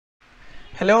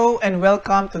Hello and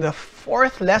welcome to the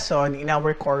fourth lesson in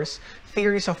our course,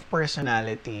 Theories of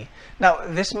Personality. Now,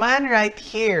 this man right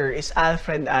here is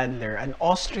Alfred Adler, an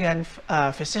Austrian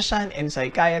physician and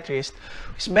psychiatrist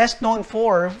who is best known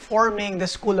for forming the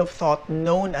school of thought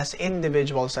known as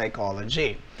individual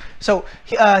psychology. So,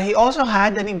 he also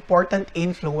had an important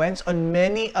influence on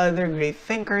many other great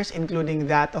thinkers, including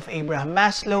that of Abraham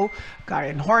Maslow,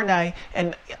 Karen Horney,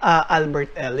 and Albert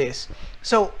Ellis.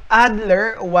 So,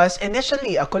 Adler was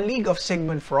initially a colleague of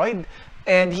Sigmund Freud,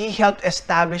 and he helped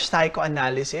establish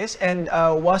psychoanalysis and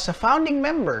was a founding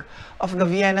member of the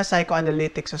Vienna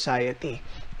Psychoanalytic Society.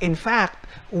 In fact,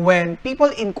 when people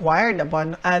inquired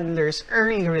about Adler's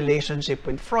early relationship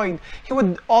with Freud, he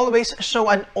would always show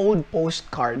an old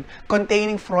postcard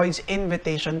containing Freud's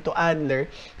invitation to Adler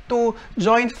to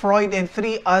join Freud and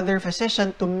three other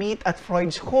physicians to meet at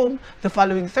Freud's home the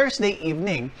following Thursday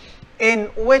evening, in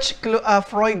which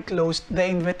Freud closed the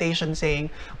invitation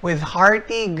saying, "With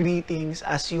hearty greetings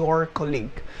as your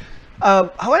colleague."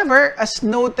 However, as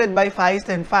noted by Feist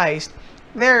and Feist,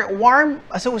 their warm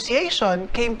association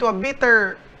came to a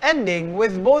bitter ending,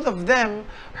 with both of them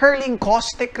hurling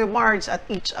caustic remarks at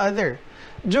each other.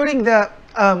 During the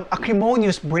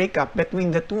acrimonious breakup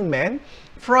between the two men,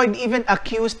 Freud even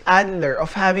accused Adler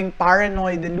of having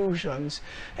paranoid delusions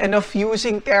and of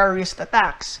using terrorist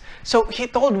attacks. So he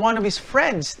told one of his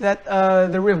friends that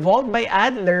the revolt by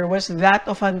Adler was that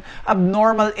of an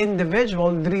abnormal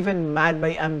individual driven mad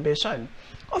by ambition.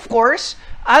 Of course,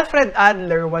 Alfred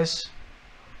Adler was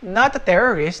not a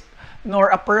terrorist nor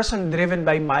a person driven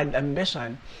by mad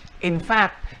ambition. In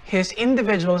fact, his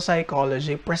individual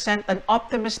psychology presents an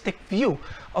optimistic view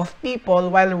of people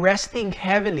while resting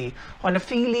heavily on a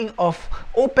feeling of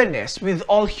openness with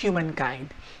all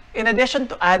humankind. In addition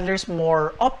to Adler's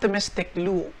more optimistic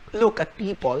look at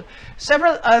people,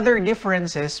 several other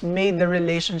differences made the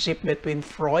relationship between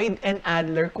Freud and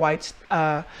Adler quite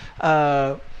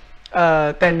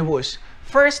tenuous.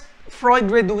 First, Freud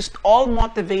reduced all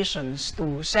motivations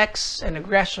to sex and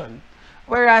aggression,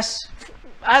 whereas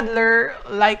Adler,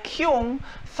 like Hume,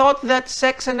 thought that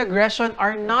sex and aggression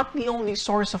are not the only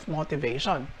source of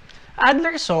motivation.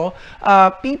 Adler saw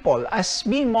people as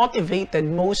being motivated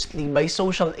mostly by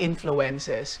social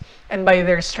influences and by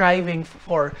their striving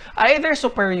for either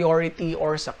superiority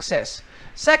or success.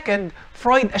 Second,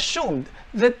 Freud assumed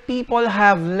that people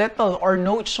have little or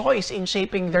no choice in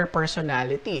shaping their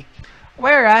personality,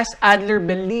 whereas Adler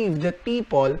believed that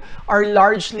people are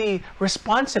largely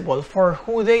responsible for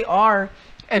who they are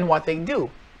and what they do.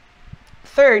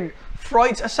 Third,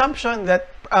 Freud's assumption that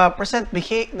present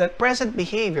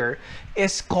behavior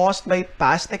is caused by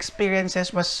past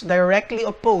experiences was directly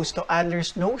opposed to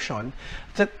Adler's notion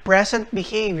that present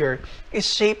behavior is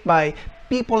shaped by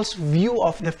people's view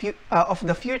of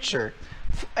the future.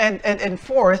 And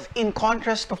fourth, in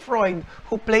contrast to Freud,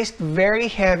 who placed very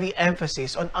heavy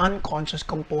emphasis on unconscious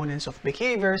components of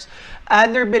behaviors,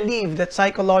 Adler believed that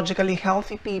psychologically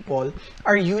healthy people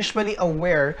are usually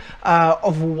aware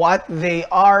of what they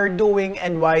are doing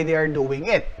and why they are doing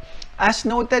it. As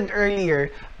noted earlier,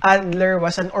 Adler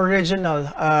was an original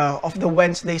of the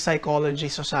Wednesday Psychology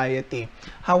Society.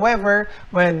 However,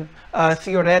 when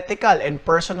theoretical and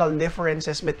personal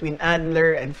differences between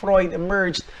Adler and Freud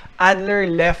emerged, Adler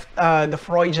left the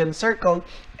Freudian circle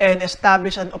and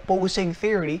established an opposing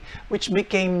theory which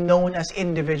became known as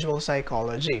individual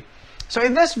psychology. So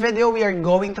in this video, we are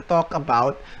going to talk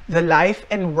about the life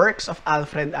and works of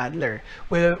Alfred Adler.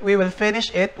 We will finish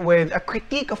it with a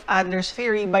critique of Adler's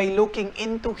theory by looking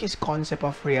into his concept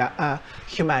of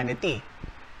humanity.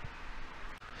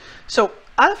 So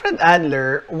Alfred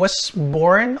Adler was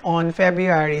born on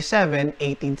February 7,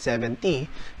 1870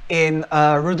 in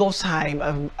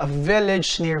Rudolfsheim, a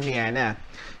village near Vienna.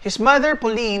 His mother,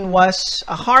 Pauline, was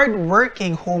a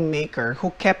hard-working homemaker who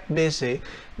kept busy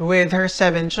with her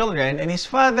 7 children, and his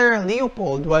father,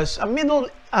 Leopold, was a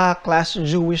middle-class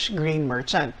Jewish grain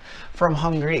merchant from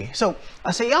Hungary. So,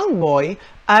 as a young boy,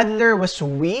 Adler was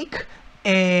weak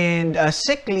and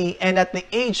sickly, and at the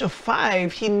age of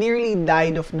 5, he nearly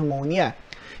died of pneumonia.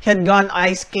 He had gone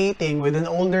ice skating with an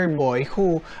older boy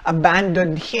who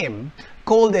abandoned him.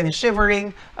 Cold and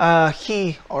shivering,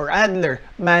 he, or Adler,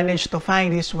 managed to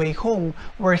find his way home,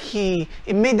 where he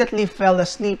immediately fell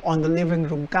asleep on the living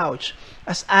room couch.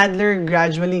 As Adler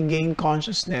gradually gained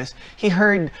consciousness, he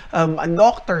heard a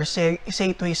doctor say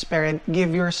to his parent,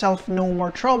 "Give yourself no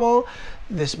more trouble,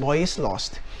 this boy is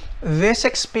lost." This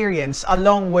experience,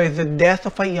 along with the death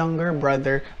of a younger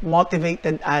brother,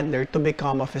 motivated Adler to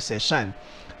become a physician.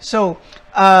 So,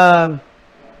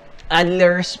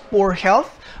 Adler's poor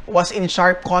health was in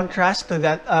sharp contrast to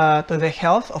that to the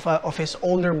health of his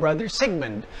older brother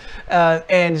Sigmund,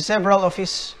 and several of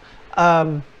his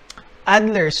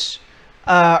Adler's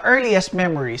earliest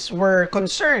memories were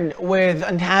concerned with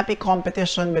unhappy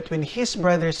competition between his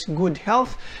brother's good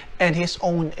health and his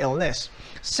own illness.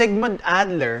 Sigmund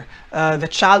Adler, the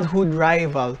childhood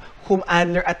rival whom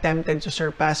Adler attempted to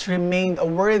surpass, remained a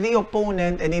worthy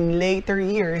opponent, and in later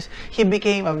years, he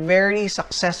became a very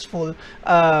successful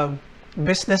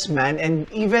businessman and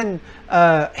even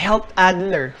helped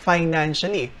Adler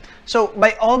financially. So,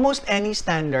 by almost any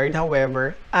standard,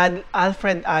 however,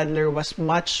 Alfred Adler was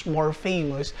much more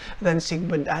famous than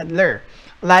Sigmund Adler.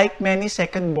 Like many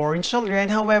second-born children,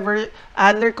 however,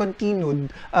 Adler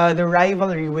continued the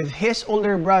rivalry with his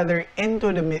older brother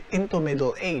into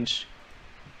middle age.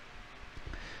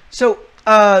 So,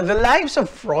 the lives of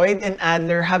Freud and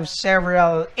Adler have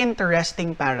several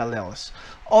interesting parallels.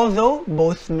 Although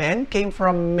both men came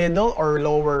from middle or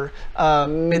lower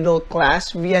middle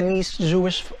class Viennese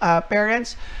Jewish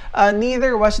parents,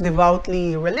 neither was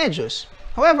devoutly religious.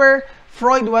 However,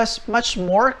 Freud was much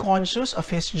more conscious of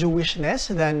his Jewishness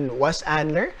than was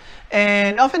Adler,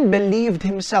 and often believed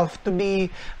himself to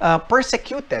be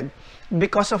persecuted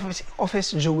because of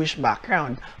his Jewish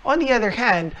background. On the other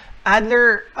hand,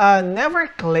 Adler never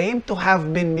claimed to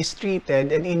have been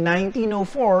mistreated, and in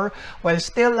 1904, while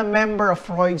still a member of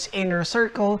Freud's inner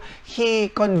circle, he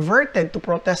converted to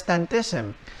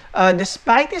Protestantism.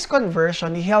 Despite his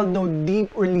conversion, he held no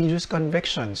deep religious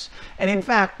convictions, and in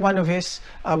fact, one of his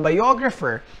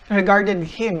biographer regarded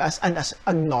him as an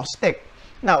agnostic.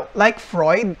 Now, like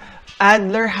Freud,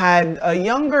 Adler had a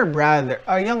younger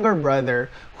brother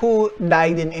who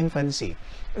died in infancy.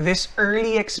 This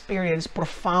early experience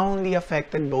profoundly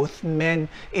affected both men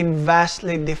in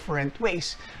vastly different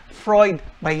ways. Freud,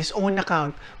 by his own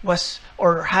account,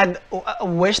 had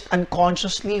wished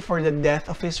unconsciously for the death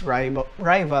of his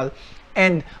rival,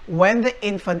 and when the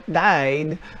infant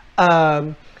died,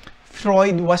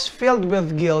 Freud was filled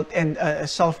with guilt and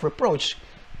self-reproach,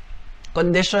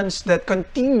 conditions that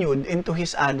continued into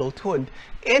his adulthood.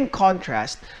 In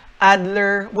contrast,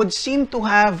 Adler would seem to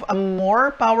have a more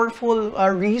powerful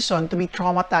reason to be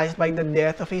traumatized by the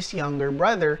death of his younger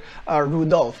brother,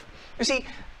 Rudolf. You see,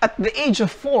 at the age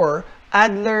of 4,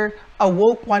 Adler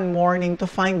awoke one morning to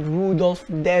find Rudolf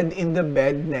dead in the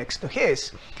bed next to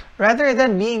his. Rather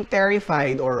than being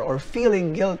terrified or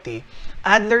feeling guilty,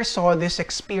 Adler saw this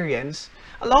experience,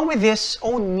 along with his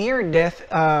own near-death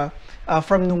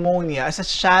from pneumonia, as a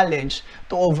challenge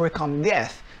to overcome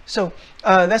death. So,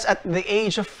 thus at the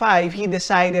age of 5, he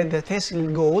decided that his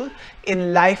goal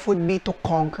in life would be to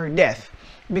conquer death.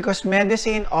 Because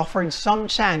medicine offered some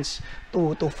chance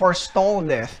to forestall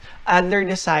death, Adler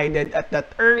decided at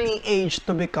that early age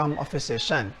to become a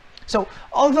physician. So,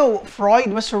 although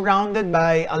Freud was surrounded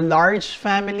by a large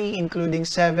family, including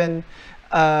 7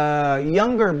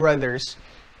 younger brothers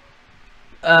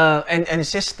and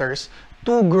sisters,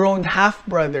 2 grown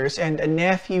half-brothers, and a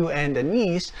nephew and a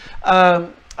niece,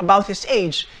 about his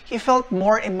age, he felt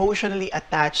more emotionally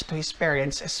attached to his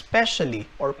parents, especially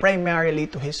or primarily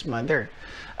to his mother,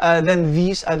 than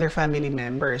these other family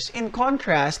members. In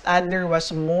contrast, Adler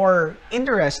was more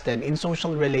interested in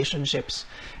social relationships,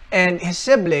 and his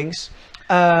siblings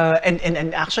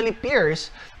and actually peers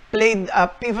played a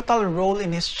pivotal role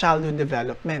in his childhood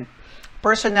development.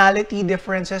 Personality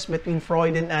differences between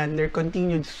Freud and Adler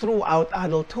continued throughout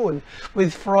adulthood,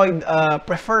 with Freud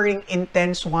preferring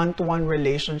intense one-to-one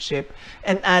relationship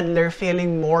and Adler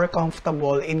feeling more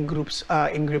comfortable in group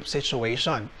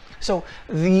situation. So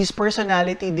these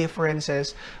personality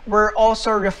differences were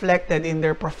also reflected in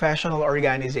their professional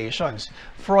organizations.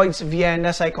 Freud's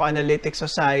Vienna Psychoanalytic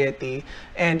Society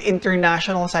and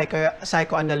International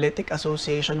Psychoanalytic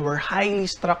Association were highly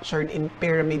structured in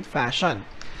pyramid fashion,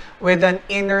 with an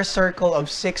inner circle of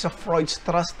 6 of Freud's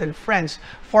trusted friends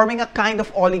forming a kind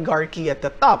of oligarchy at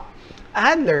the top.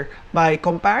 Adler, by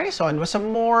comparison, was a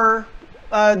more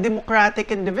democratic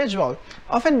individual,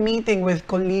 often meeting with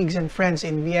colleagues and friends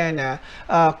in Vienna,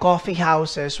 coffee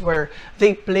houses where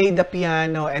they played the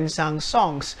piano and sang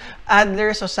songs.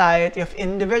 Adler's Society of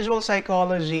Individual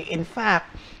Psychology, in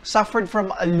fact, suffered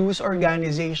from a loose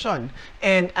organization,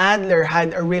 and Adler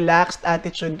had a relaxed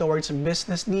attitude towards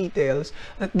business details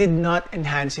that did not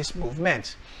enhance his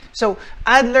movements. So,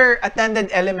 Adler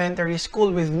attended elementary school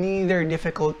with neither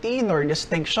difficulty nor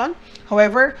distinction.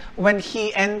 However, when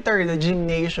he entered the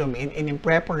gymnasium in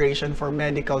preparation for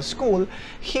medical school,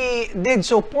 he did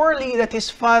so poorly that his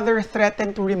father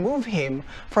threatened to remove him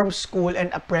from school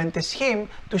and apprentice him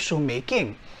to shoe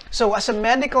making. So as a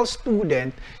medical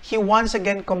student, he once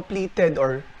again completed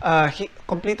work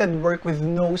with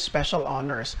no special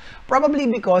honors, probably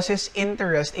because his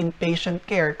interest in patient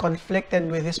care conflicted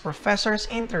with his professor's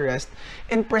interest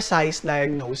in precise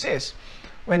diagnosis.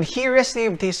 When he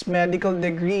received his medical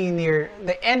degree near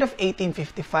the end of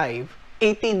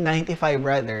 1895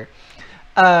 rather,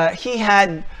 he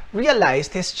had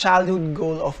realized his childhood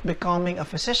goal of becoming a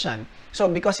physician. So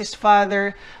because his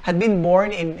father had been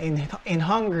born in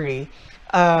Hungary,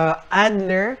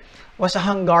 Adler was a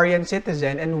Hungarian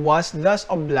citizen and was thus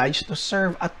obliged to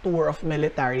serve a tour of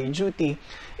military duty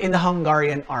in the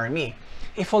Hungarian army.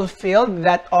 He fulfilled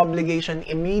that obligation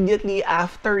immediately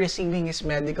after receiving his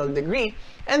medical degree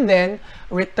and then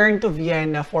returned to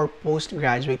Vienna for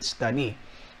postgraduate study.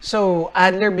 So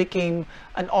Adler became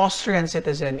an Austrian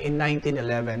citizen in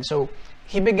 1911. So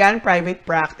he began private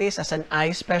practice as an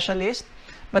eye specialist,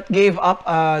 but gave up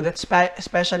that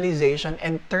specialization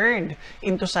and turned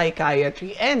into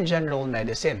psychiatry and general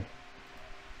medicine.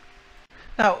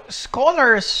 Now,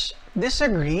 scholars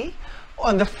disagree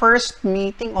on the first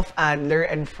meeting of Adler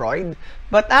and Freud,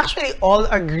 but actually all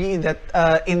agree that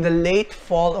in the late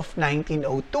fall of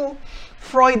 1902,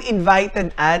 Freud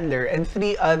invited Adler and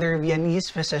 3 other Viennese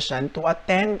physicians to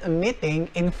attend a meeting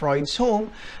in Freud's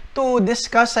home to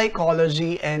discuss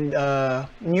psychology and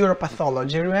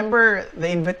neuropathology. Remember the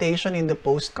invitation in the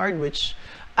postcard which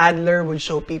Adler would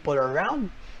show people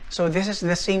around? So this is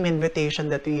the same invitation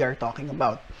that we are talking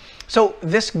about. So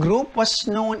this group was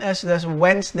known as the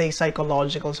Wednesday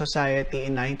Psychological Society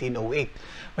in 1908.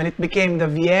 When it became the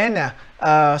Vienna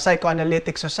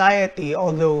Psychoanalytic Society,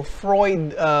 although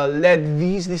Freud led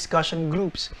these discussion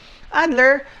groups,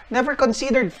 Adler never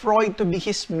considered Freud to be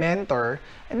his mentor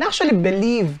and actually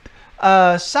believed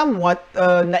somewhat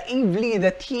naively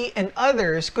that he and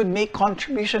others could make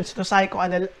contributions to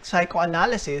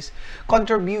psychoanalysis,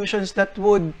 contributions that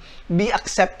would be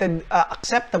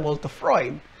acceptable to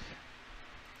Freud.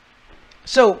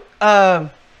 So,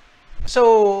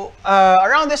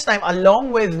 around this time,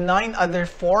 along with 9 other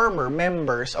former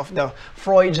members of the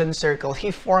Freudian circle, he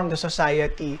formed the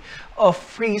Society of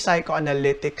Free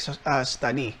Psychoanalytic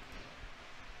Study.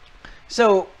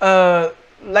 So,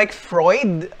 like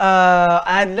Freud,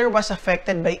 Adler was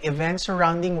affected by events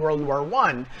surrounding World War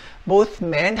I. Both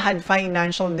men had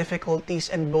financial difficulties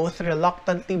and both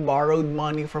reluctantly borrowed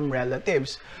money from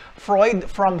relatives. Freud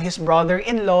from his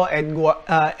brother-in-law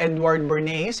Edward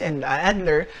Bernays, and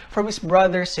Adler from his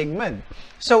brother Sigmund.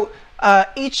 So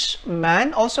each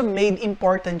man also made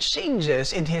important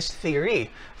changes in his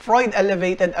theory. Freud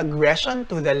elevated aggression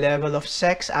to the level of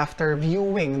sex after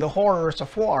viewing the horrors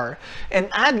of war, and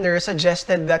Adler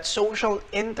suggested that social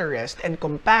interest and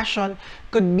compassion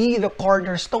could be the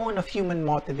cornerstone of human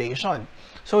motivation.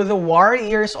 So the war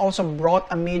years also brought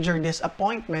a major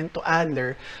disappointment to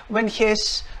Adler when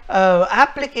his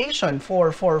application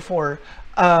for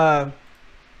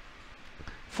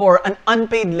an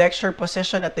unpaid lecture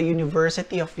position at the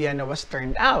University of Vienna was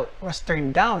turned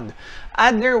down.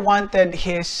 Adler wanted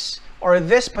this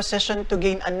position to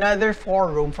gain another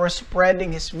forum for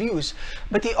spreading his views,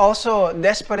 but he also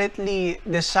desperately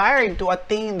desired to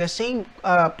attain the same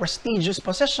prestigious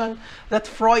position that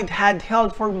Freud had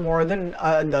held for more than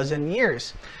a dozen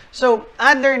years. So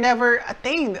Adler never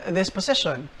attained this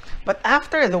position. But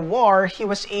after the war, he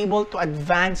was able to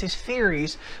advance his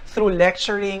theories through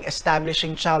lecturing,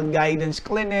 establishing child guidance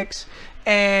clinics,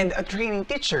 and training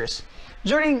teachers.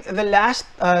 During the last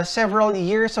several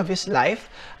years of his life,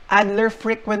 Adler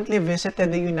frequently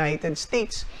visited the United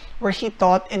States, where he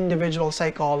taught individual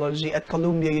psychology at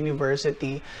Columbia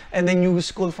University and the New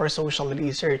School for Social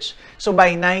Research. So by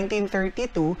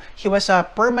 1932, he was a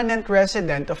permanent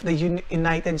resident of the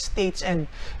United States and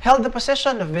held the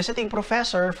position of visiting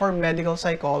professor for medical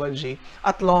psychology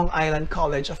at Long Island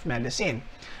College of Medicine.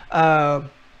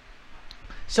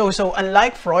 So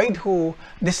unlike Freud, who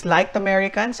disliked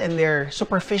Americans and their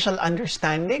superficial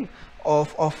understanding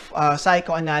of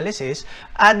psychoanalysis,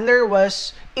 Adler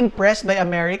was impressed by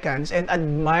Americans and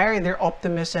admired their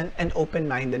optimism and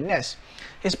open-mindedness.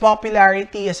 His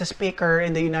popularity as a speaker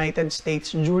in the United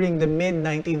States during the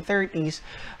mid-1930s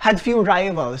had few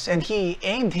rivals, and he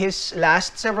aimed his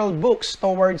last several books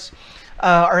towards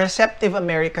a receptive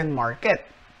American market.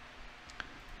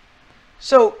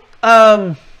 So,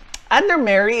 Adler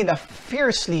married a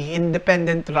fiercely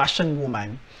independent Russian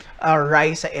woman,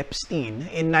 Raisa Epstein,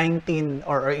 in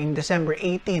December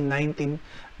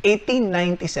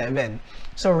 1897.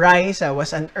 So Raisa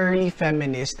was an early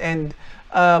feminist and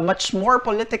much more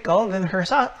political than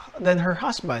her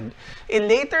husband. In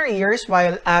later years,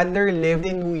 while Adler lived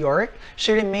in New York,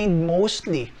 she remained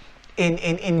mostly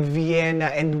in Vienna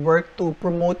and worked to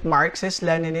promote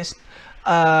Marxist-Leninist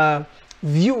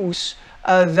views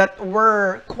that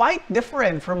were quite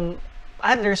different from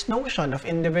Adler's notion of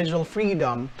individual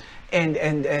freedom and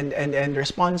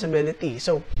responsibility.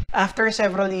 So after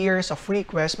several years of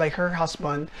requests by her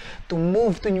husband to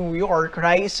move to New York,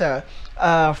 Raisa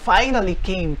finally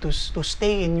came to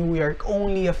stay in New York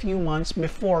only a few months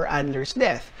before Adler's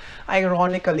death.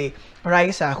 Ironically,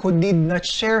 Raisa, who did not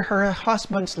share her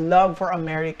husband's love for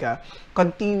America,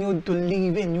 continued to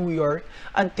live in New York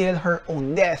until her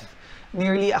own death.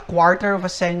 Nearly a quarter of a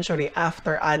century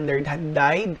after Adler had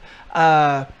died,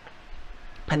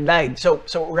 So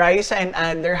Raisa and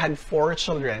Adler had 4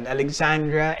 children,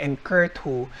 Alexandra and Kurt,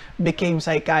 who became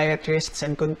psychiatrists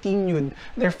and continued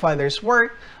their father's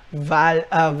work.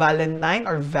 Valentine,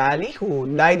 or Valley, who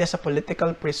died as a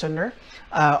political prisoner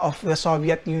of the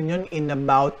Soviet Union in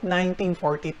about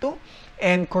 1942.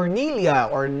 And Cornelia,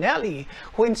 or Nellie,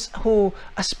 who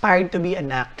aspired to be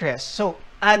an actress. So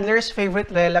Adler's favorite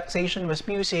relaxation was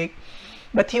music,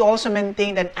 but he also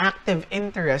maintained an active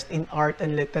interest in art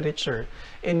and literature.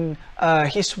 In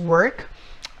his work,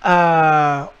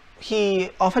 he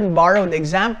often borrowed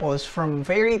examples from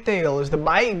fairy tales, the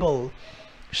Bible,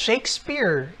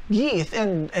 Shakespeare, Goethe,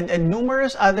 and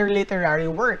numerous other literary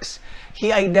works.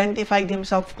 He identified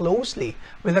himself closely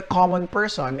with a common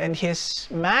person, and his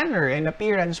manner and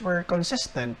appearance were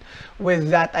consistent with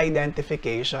that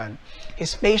identification.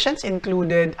 His patients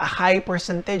included a high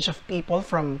percentage of people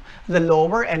from the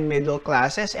lower and middle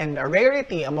classes, and a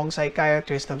rarity among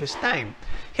psychiatrists of his time.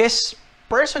 His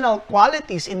personal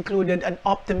qualities included an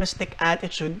optimistic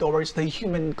attitude towards the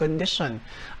human condition,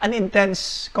 an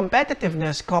intense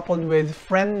competitiveness coupled with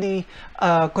friendly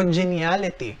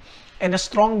congeniality, and a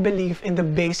strong belief in the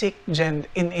basic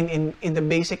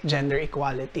basic gender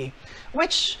equality,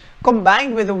 which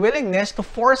combined with a willingness to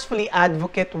forcefully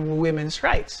advocate women's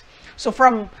rights. So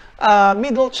from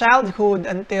middle childhood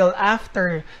until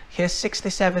after his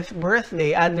 67th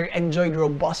birthday, Adler enjoyed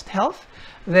robust health.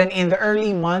 Then in the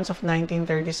early months of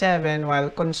 1937, while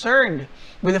concerned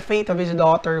with the fate of his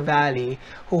daughter Valley,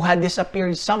 who had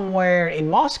disappeared somewhere in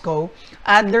Moscow,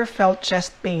 Adler felt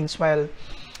chest pains while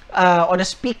on a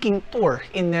speaking tour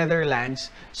in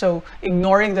Netherlands. So,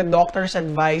 ignoring the doctor's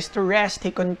advice to rest,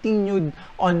 he continued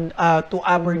on to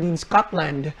Aberdeen,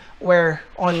 Scotland, where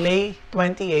on May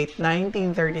 28,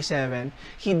 1937,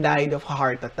 he died of a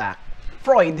heart attack.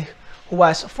 Freud, who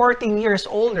was 14 years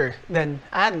older than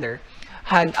Adler,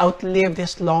 had outlived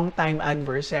his longtime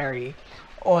adversary.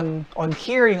 On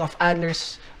hearing of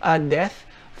Adler's death,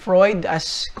 Freud,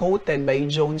 as quoted by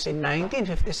Jones in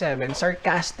 1957,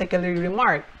 sarcastically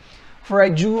remarked, "For a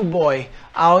Jew boy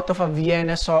out of a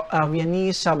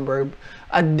Viennese suburb,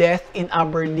 a death in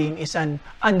Aberdeen is an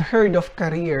unheard of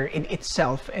career in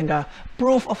itself and a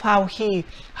proof of how he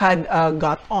had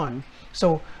got on."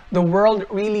 So the world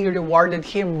really rewarded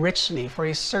him richly for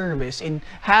his service in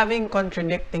having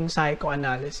contradicting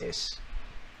psychoanalysis.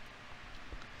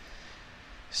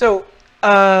 So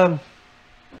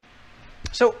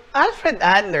Alfred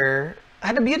Adler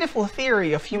had a beautiful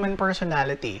theory of human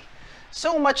personality.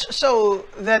 So much so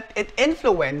that it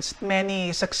influenced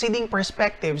many succeeding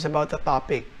perspectives about the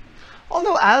topic.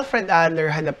 Although Alfred Adler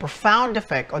had a profound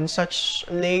effect on such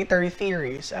later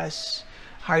theories as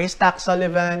Harry Stack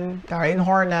Sullivan, Karen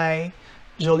Horney,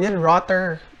 Julian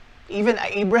Rotter, even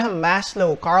Abraham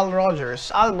Maslow, Carl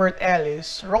Rogers, Albert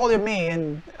Ellis, Rollo May,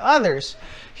 and others,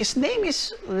 his name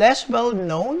is less well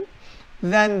known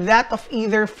than that of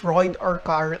either Freud or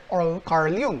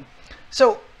Carl Jung.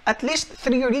 So, at least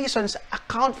 3 reasons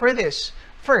account for this.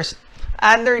 First,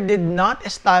 Adler did not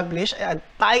establish a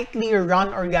tightly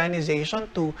run organization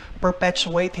to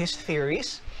perpetuate his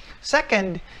theories.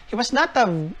 Second, he was not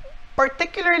a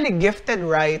particularly gifted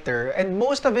writer, and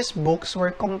most of his books were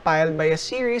compiled by a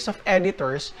series of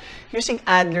editors using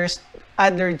Adler's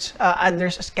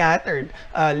scattered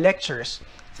lectures.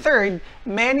 Third,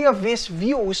 many of his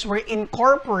views were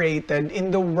incorporated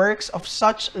in the works of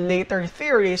such later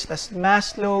theorists as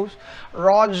Maslow,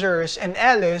 Rogers, and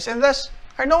Ellis, and thus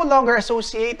are no longer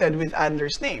associated with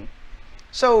Adler's name.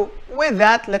 So, with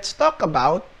that, let's talk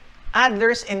about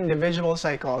Adler's individual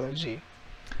psychology.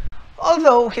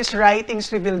 Although his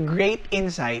writings reveal great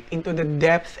insight into the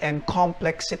depth and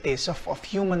complexities of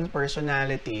human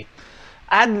personality,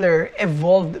 Adler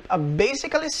evolved a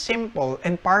basically simple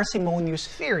and parsimonious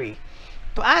theory.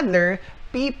 To Adler,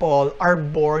 people are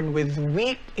born with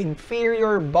weak,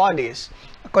 inferior bodies,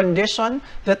 a condition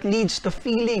that leads to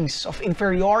feelings of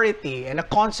inferiority and a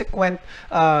consequent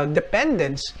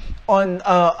dependence on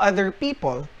other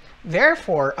people.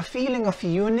 Therefore, a feeling of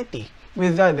unity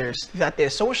with others, that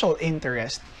is social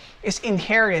interest, is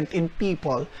inherent in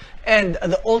people and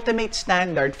the ultimate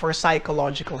standard for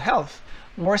psychological health.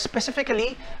 More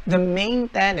specifically, the main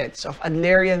tenets of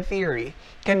Adlerian theory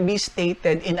can be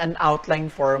stated in an outline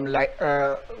form like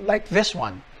this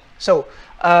one. So,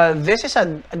 this is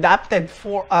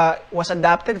was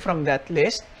adapted from that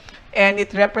list, and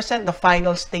it represents the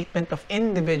final statement of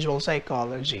individual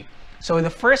psychology. So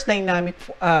the first dynamic,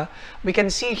 we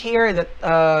can see here that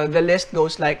the list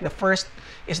goes like, the first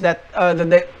is that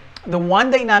the one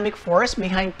dynamic force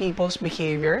behind people's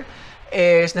behavior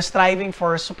is the striving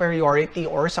for superiority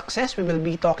or success. We will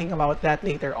be talking about that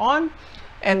later on.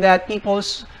 And that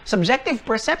people's subjective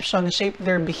perception shape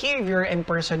their behavior and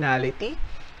personality.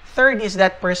 Third is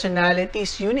that personality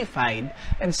is unified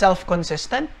and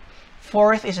self-consistent.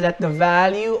 Fourth is that the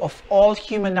value of all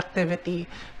human activity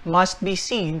must be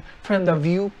seen from the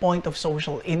viewpoint of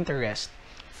social interest.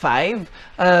 5,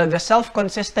 the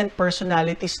self-consistent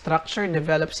personality structure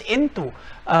develops into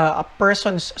a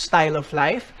person's style of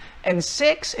life. And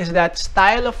 6 is that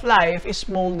style of life is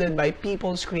molded by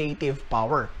people's creative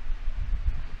power.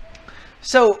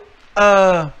 So,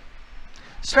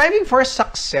 striving for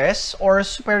success or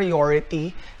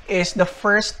superiority is the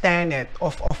first tenet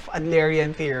of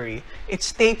Adlerian theory. It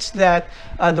states that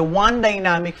the one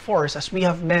dynamic force, as we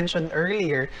have mentioned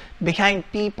earlier,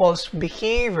 behind people's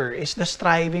behavior is the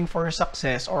striving for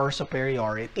success or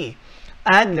superiority.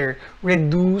 Adler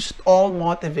reduced all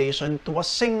motivation to a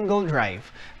single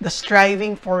drive, the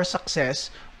striving for success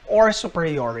or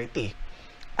superiority.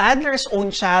 Adler's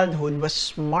own childhood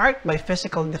was marked by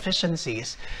physical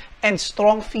deficiencies and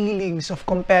strong feelings of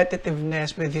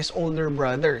competitiveness with his older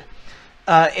brother.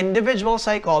 Individual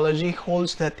psychology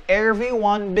holds that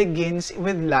everyone begins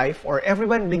life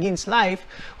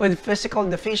with physical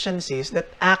deficiencies that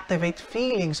activate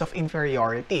feelings of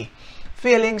inferiority.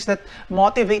 Feelings that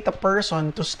motivate a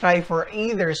person to strive for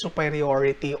either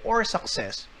superiority or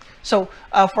success. So,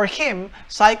 for him,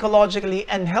 psychologically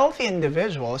unhealthy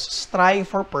individuals strive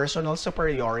for personal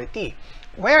superiority,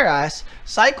 whereas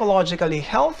psychologically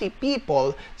healthy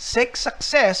people seek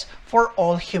success for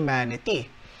all humanity.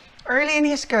 Early in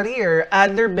his career,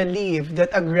 Adler believed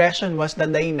that aggression was the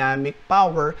dynamic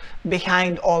power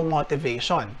behind all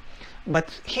motivation. But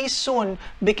he soon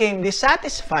became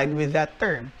dissatisfied with that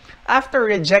term. After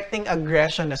rejecting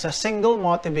aggression as a single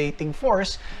motivating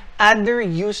force, Adler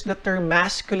used the term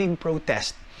masculine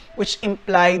protest, which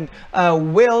implied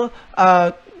will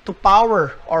to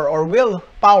power or will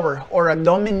power or a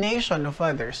domination of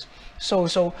others.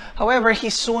 However, he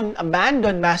soon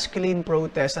abandoned masculine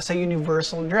protest as a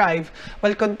universal drive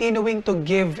while continuing to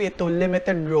give it a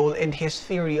limited role in his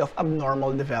theory of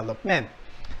abnormal development.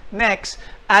 Next,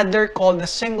 Adler called the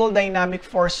single dynamic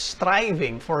force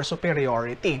striving for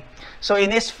superiority. So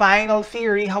in his final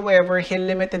theory, however, he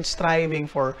limited striving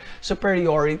for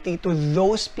superiority to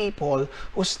those people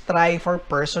who strive for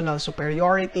personal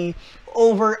superiority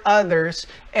over others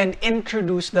and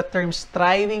introduced the term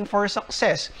striving for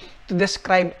success to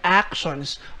describe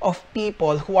actions of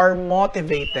people who are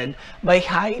motivated by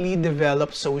highly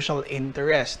developed social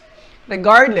interest.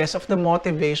 Regardless of the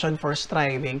motivation for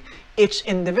striving, each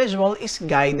individual is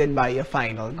guided by a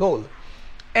final goal.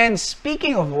 And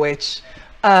speaking of which,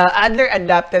 Adler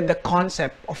adapted the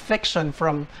concept of fiction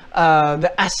from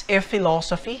the as-if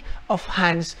philosophy of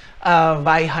Hans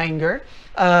Weihinger.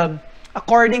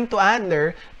 According to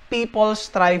Adler, people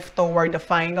strive toward the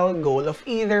final goal of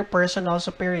either personal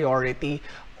superiority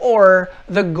or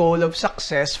the goal of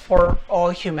success for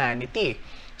all humanity.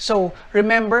 So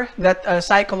remember that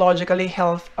psychologically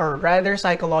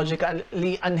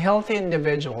unhealthy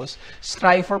individuals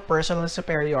strive for personal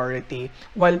superiority,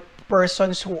 while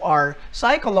persons who are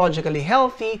psychologically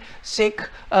healthy seek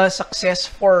success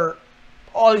for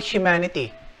all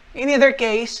humanity. In either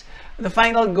case, the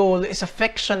final goal is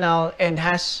fictional and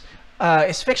has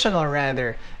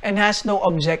no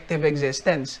objective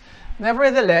existence.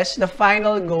 Nevertheless, the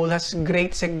final goal has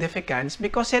great significance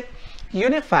because it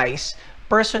unifies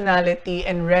personality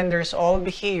and renders all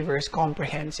behaviors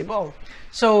comprehensible.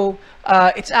 So,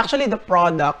 it's actually the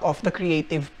product of the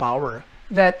creative power.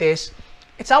 That is,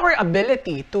 it's our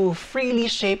ability to freely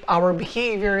shape our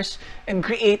behaviors and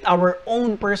create our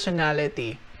own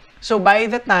personality. So, by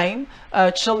the time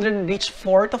children reach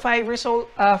 4 to 5 years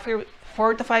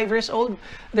old,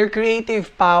 their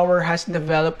creative power has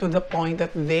developed to the point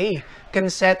that they can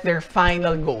set their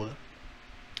final goal.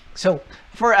 So,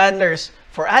 for Adler,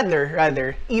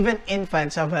 even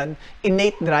infants have an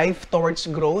innate drive towards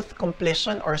growth,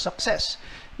 completion, or success.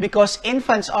 Because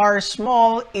infants are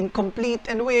small, incomplete,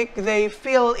 and weak, they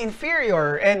feel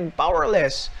inferior and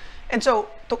powerless. And so,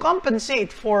 to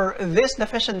compensate for this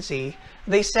deficiency,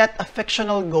 they set a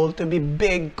fictional goal to be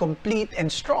big, complete,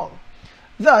 and strong.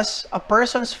 Thus, a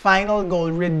person's final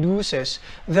goal reduces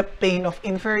the pain of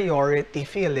inferiority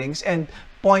feelings and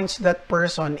points that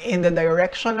person in the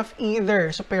direction of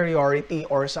either superiority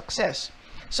or success.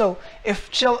 So,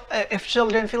 if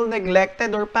children feel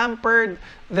neglected or pampered,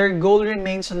 their goal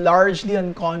remains largely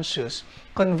unconscious.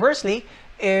 Conversely,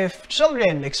 if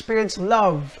children experience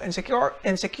love and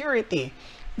security,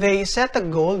 they set a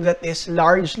goal that is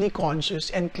largely conscious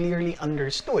and clearly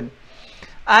understood.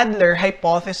 Adler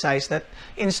hypothesized that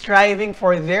in striving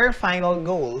for their final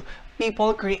goal,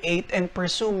 people create and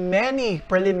pursue many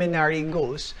preliminary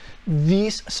goals.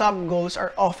 These sub-goals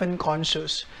are often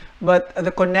conscious, but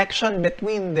the connection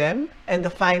between them and the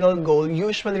final goal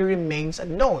usually remains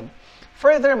unknown.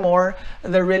 Furthermore,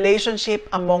 the relationship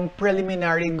among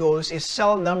preliminary goals is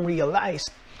seldom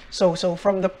realized. So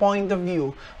from the point of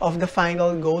view of the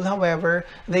final goal, however,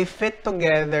 they fit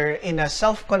together in a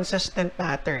self-consistent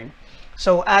pattern.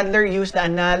 So Adler used the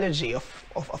analogy of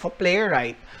a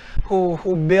playwright who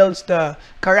builds the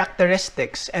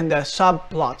characteristics and the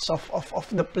subplots of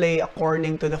the play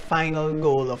according to the final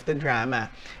goal of the drama.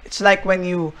 It's like when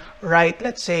you write,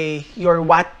 let's say, your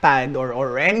Wattpad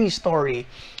or any story,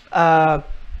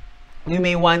 you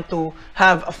may want to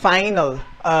have a final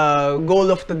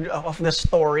goal of the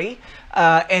story,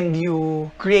 and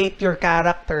you create your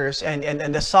characters and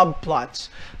the subplots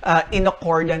in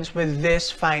accordance with this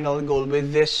final goal,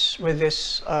 with this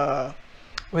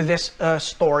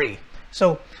story.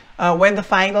 So when the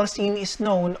final scene is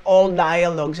known, all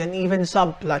dialogues and even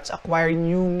subplots acquire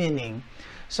new meaning.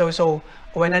 So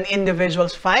when an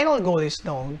individual's final goal is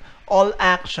known, all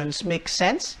actions make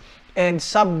sense and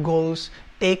sub-goals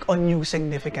take on new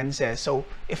significances. So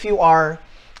if you are,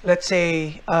 let's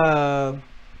say, a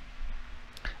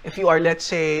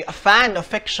fan of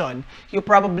fiction, you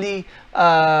probably,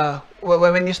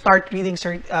 when you start reading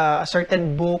a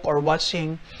certain book or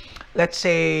watching, let's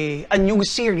say, a new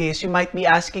series, you might be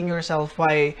asking yourself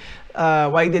why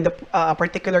did a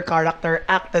particular character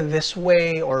act this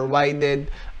way, or why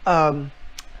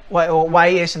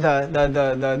is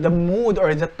the mood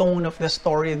or the tone of the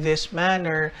story this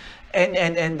manner, and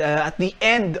at the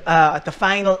end, at the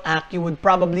final act, you would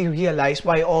probably realize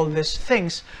why all these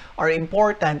things are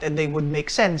important and they would make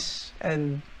sense,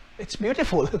 and it's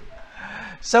beautiful.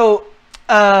 So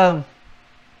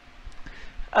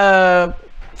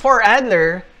for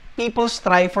Adler, people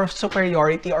strive for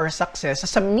superiority or success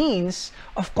as a means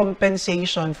of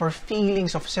compensation for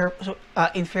feelings of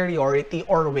inferiority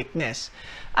or weakness.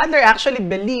 Adler actually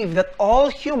believed that all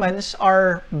humans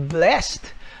are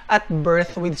blessed at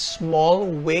birth with small,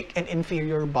 weak, and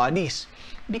inferior bodies.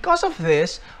 Because of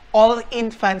this, all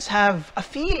infants have a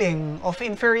feeling of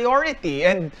inferiority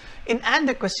and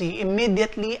inadequacy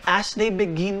immediately as they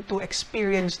begin to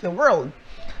experience the world.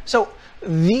 So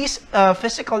these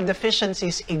physical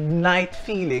deficiencies ignite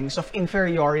feelings of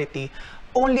inferiority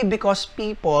only because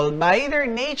people, by their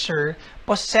nature,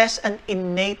 possess an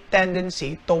innate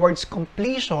tendency towards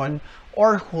completion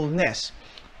or wholeness.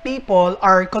 People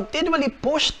are continually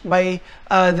pushed by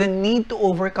the need to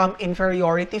overcome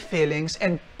inferiority feelings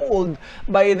and pulled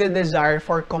by the desire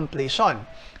for completion.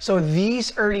 So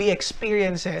these early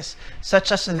experiences,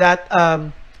 such as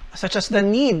the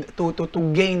need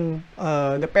to gain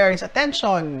the parents'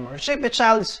 attention or shape the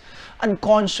child's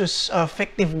unconscious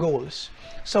fictive goals.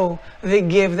 So they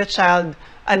give the child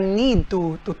a need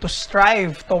to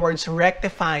strive towards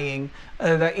rectifying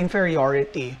the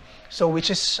inferiority. So which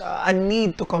is a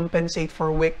need to compensate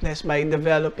for weakness by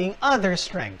developing other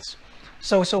strengths.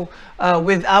 So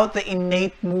without the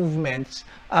innate movements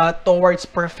towards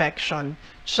perfection,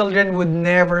 children would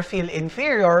never feel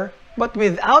inferior. But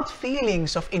without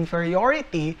feelings of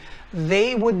inferiority,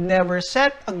 they would never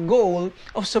set a goal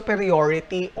of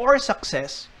superiority or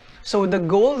success. So the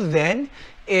goal then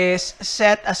is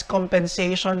set as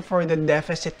compensation for the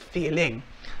deficit feeling.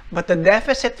 But the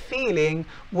deficit feeling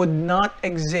would not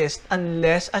exist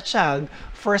unless a child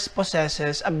first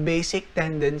possesses a basic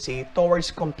tendency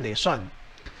towards completion.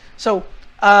 So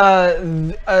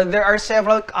there are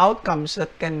several outcomes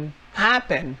that can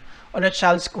happen on a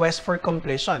child's quest for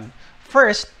completion.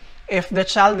 First, if the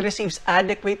child receives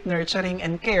adequate nurturing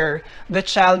and care, the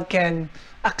child can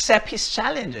accept his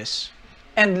challenges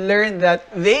and learn that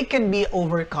they can be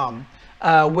overcome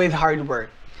with hard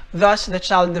work. Thus, the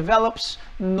child develops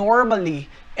normally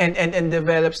and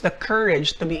develops the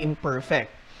courage to be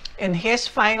imperfect. In his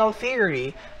final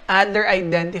theory, Adler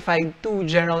identified two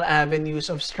general avenues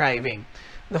of striving.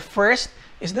 The first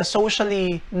is the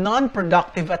socially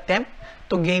non-productive attempt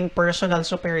to gain personal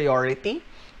superiority.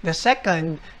 The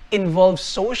second involves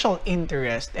social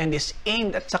interest and is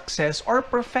aimed at success or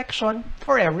perfection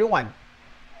for everyone.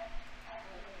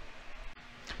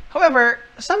 However,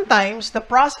 sometimes the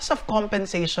process of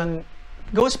compensation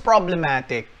goes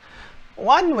problematic.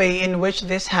 One way in which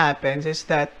this happens is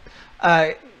that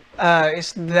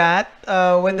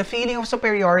when the feeling of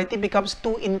superiority becomes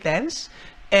too intense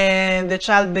and the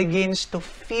child begins to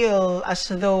feel as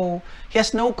though he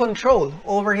has no control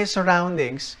over his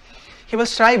surroundings, he will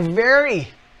strive very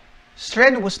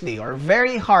strenuously or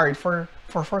very hard for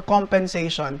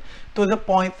compensation, to the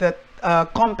point that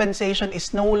compensation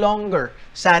is no longer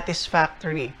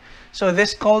satisfactory. So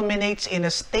this culminates in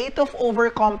a state of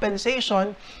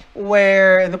overcompensation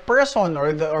where the person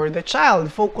or the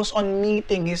child focus on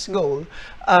meeting his goal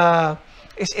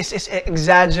is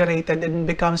exaggerated and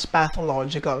becomes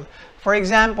pathological. For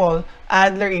example,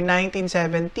 Adler in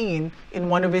 1917, in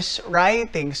one of his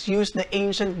writings, used the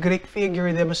ancient Greek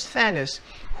figure Demosthenes,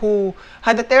 who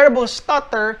had a terrible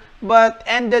stutter but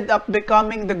ended up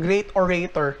becoming the great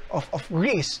orator of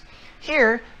Greece.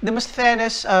 Here,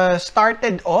 Demosthenes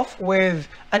started off with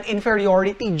an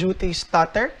inferiority due to his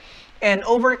stutter and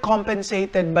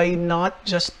overcompensated by not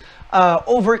just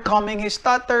overcoming his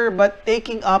stutter but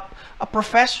taking up a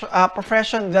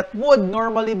profession that would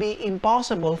normally be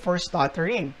impossible for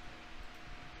stuttering.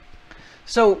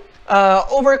 So,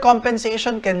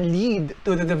 overcompensation can lead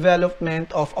to the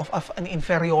development of an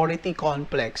inferiority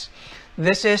complex.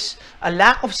 This is a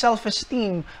lack of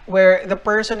self-esteem where the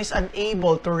person is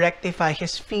unable to rectify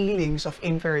his feelings of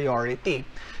inferiority.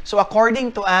 So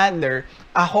according to Adler,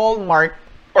 a hallmark,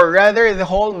 or rather the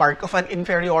hallmark of an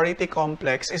inferiority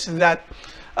complex, is that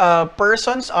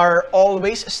persons are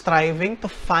always striving to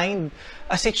find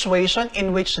a situation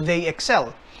in which they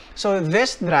excel. So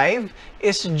this drive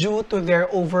is due to their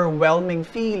overwhelming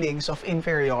feelings of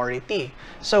inferiority.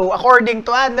 So according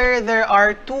to Adler, there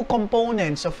are two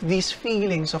components of these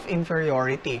feelings of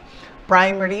inferiority: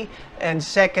 primary and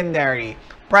secondary.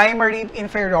 Primary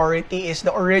inferiority is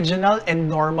the original and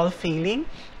normal feeling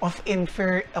of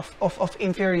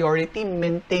inferiority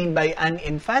maintained by an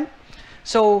infant.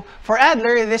 So for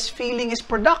Adler, this feeling is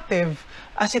productive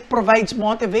as it provides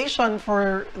motivation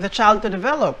for the child to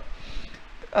develop.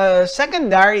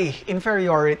 Secondary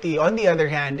inferiority, on the other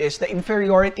hand, is the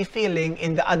inferiority feeling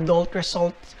in the adult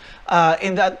results.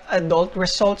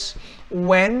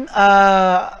 When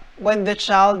the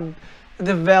child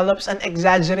develops an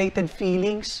exaggerated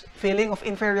feeling of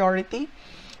inferiority.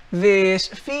 These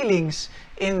feelings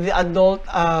in the adult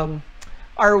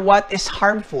are what is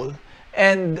harmful,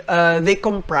 and they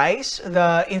comprise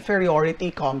the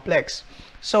inferiority complex.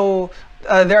 So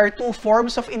there are two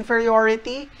forms of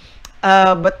inferiority.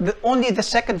 But only the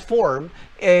second form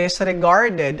is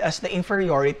regarded as the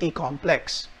inferiority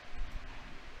complex.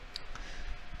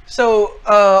 So,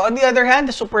 on the other hand,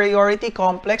 the superiority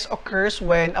complex occurs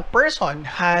when a person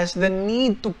has the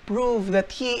need to prove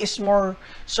that he is more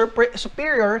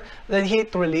superior than he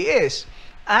truly is.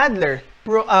 Adler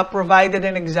provided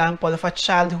an example of a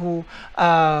child who,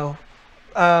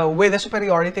 with a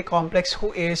superiority complex,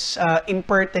 who is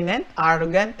impertinent,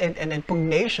 arrogant, and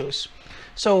pugnacious.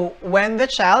 So when the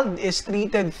child is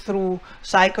treated through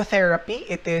psychotherapy,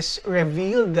 it is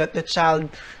revealed that the child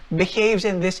behaves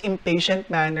in this impatient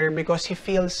manner because he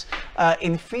feels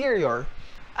inferior.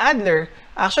 Adler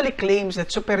actually claims that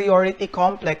superiority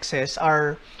complexes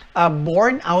are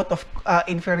born out of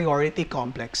inferiority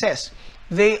complexes.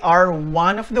 They are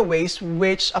one of the ways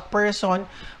which a person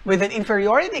with an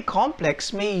inferiority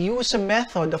complex may use a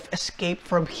method of escape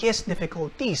from his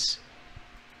difficulties.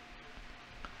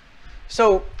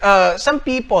 So, some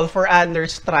people, for Adler,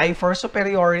 strive for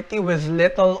superiority with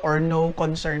little or no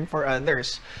concern for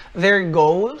others. Their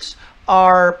goals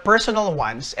are personal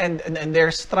ones, and their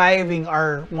striving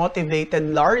are motivated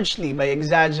largely by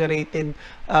exaggerated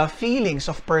feelings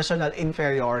of personal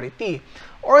inferiority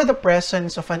or the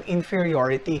presence of an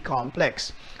inferiority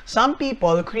complex. Some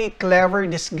people create clever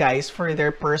disguise for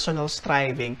their personal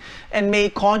striving and may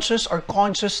conscious or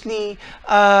consciously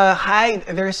hide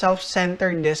their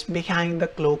self-centeredness behind the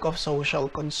cloak of social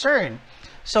concern.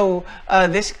 So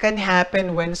this can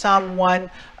happen when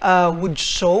someone would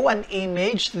show an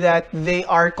image that they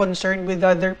are concerned with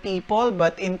other people,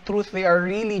 but in truth they are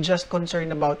really just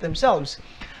concerned about themselves.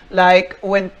 Like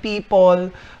when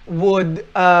people would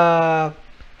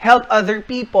help other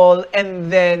people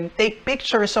and then take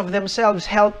pictures of themselves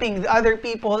helping the other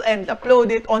people and upload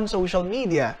it on social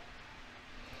media.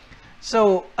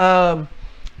 So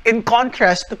In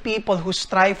contrast to people who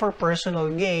strive for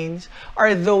personal gains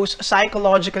are those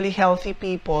psychologically healthy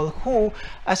people who,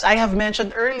 as I have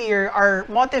mentioned earlier, are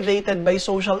motivated by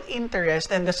social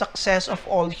interest and the success of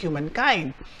all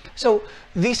humankind. So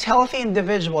these healthy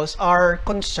individuals are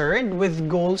concerned with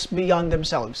goals beyond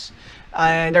themselves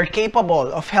and are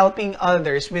capable of helping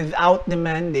others without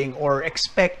demanding or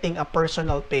expecting a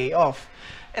personal payoff,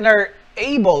 and are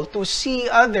able to see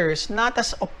others not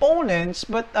as opponents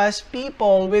but as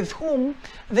people with whom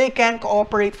they can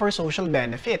cooperate for social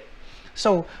benefit.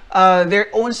 So their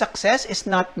own success is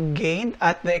not gained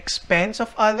at the expense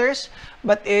of others,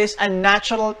 but is a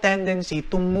natural tendency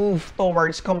to move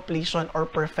towards completion or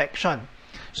perfection.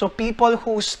 So people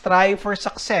who strive for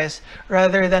success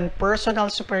rather than personal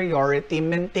superiority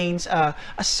maintains a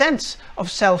sense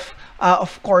of self,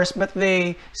 of course, but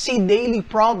they see daily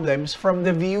problems from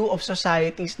the view of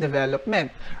society's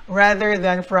development rather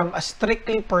than from a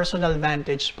strictly personal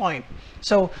vantage point.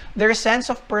 So their sense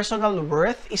of personal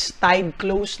worth is tied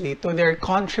closely to their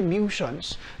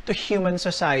contributions to human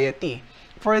society.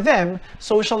 For them,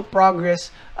 social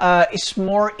progress is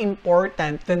more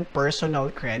important than personal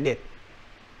credit.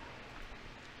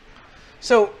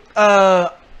 So,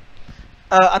 a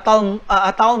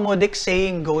Talmudic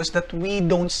saying goes that we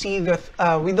don't see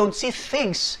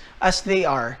things as they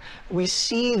are. We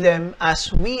see them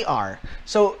as we are.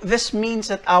 So this means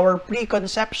that our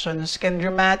preconceptions can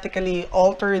dramatically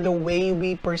alter the way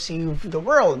we perceive the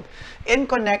world. In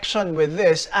connection with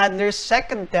this, Adler's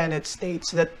second tenet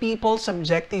states that people's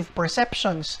subjective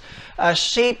perceptions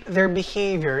shape their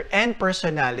behavior and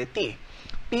personality.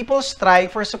 People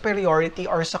strive for superiority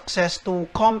or success to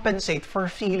compensate for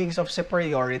feelings of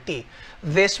superiority.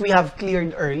 This we have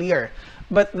cleared earlier.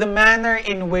 But the manner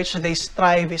in which they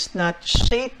strive is not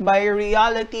shaped by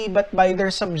reality but by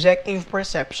their subjective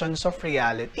perceptions of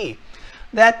reality.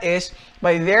 That is,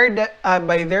 by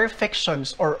their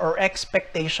fictions or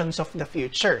expectations of the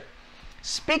future.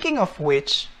 Speaking of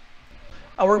which,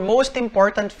 our most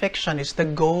important fiction is the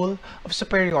goal of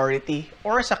superiority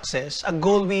or success, a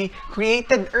goal we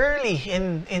created early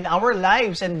in our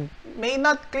lives and may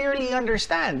not clearly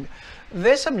understand.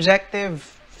 This objective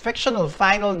fictional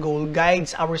final goal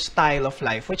guides our style of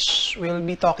life, which we'll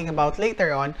be talking about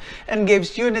later on, and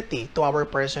gives unity to our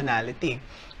personality.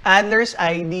 Adler's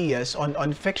ideas on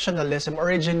fictionalism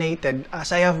originated,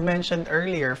 as I have mentioned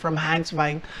earlier, from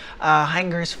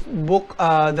Hanger's book,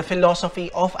 The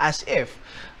Philosophy of As If.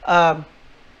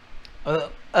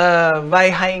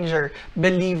 Weihinger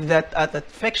believed that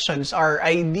fictions are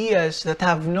ideas that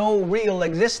have no real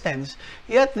existence,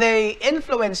 yet they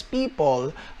influence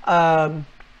people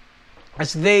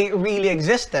as they really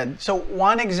existed. So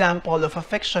one example of a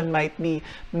fiction might be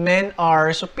men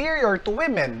are superior to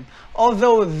women.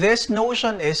 Although this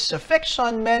notion is a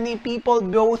fiction, many people,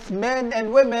 both men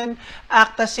and women,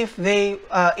 act as if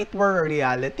it were a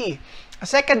reality. A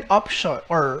second option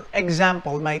or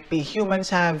example might be humans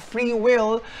have free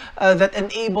will that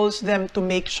enables them to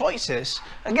make choices.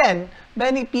 Again,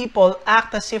 many people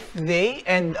act as if they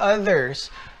and others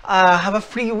have a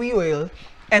free will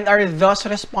and are thus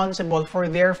responsible for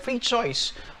their free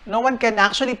choice. No one can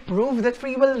actually prove that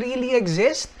free will really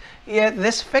exists, yet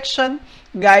this fiction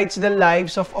guides the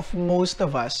lives of most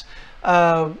of us.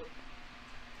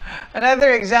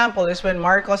 Another example is when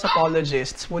Marcos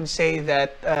apologists would say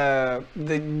that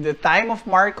the time of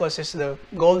Marcos is the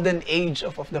golden age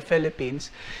of the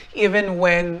Philippines, even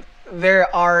when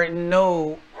there are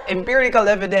no empirical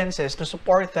evidences to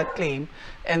support that claim,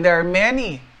 and there are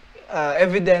many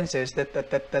evidences that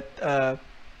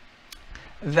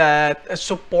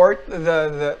support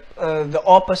the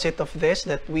opposite of this,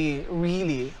 that we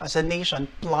really, as a nation,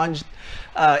 plunged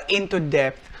into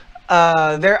depth.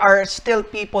 There are still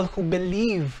people who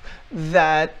believe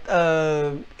that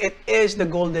it is the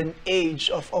golden age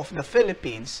of the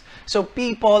Philippines. So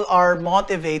people are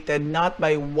motivated not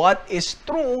by what is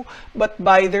true, but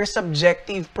by their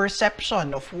subjective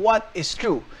perception of what is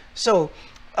true. So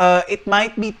it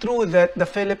might be true that the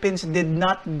Philippines did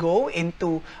not go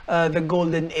into the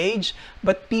golden age,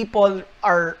 but people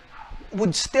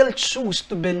would still choose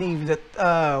to believe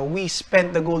that we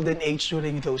spent the golden age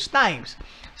during those times.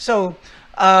 So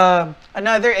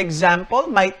another example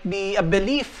might be a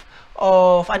belief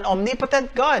of an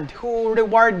omnipotent God who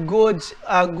reward good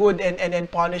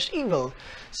and punish evil.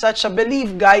 Such a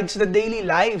belief guides the daily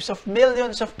lives of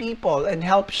millions of people and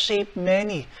helps shape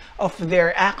many of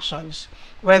their actions.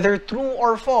 Whether true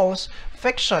or false,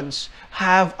 fictions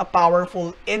have a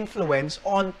powerful influence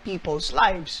on people's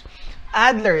lives.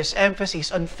 Adler's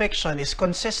emphasis on fiction is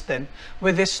consistent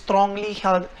with his strongly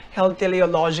held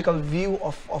teleological view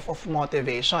of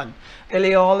motivation.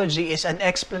 Teleology is an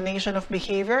explanation of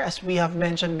behavior, as we have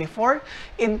mentioned before,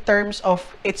 in terms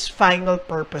of its final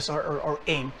purpose or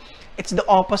aim. It's the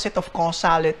opposite of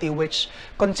causality, which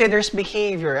considers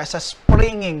behavior as a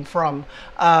springing from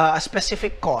a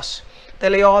specific cause.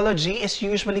 Teleology is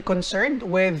usually concerned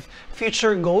with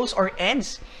future goals or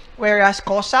ends, whereas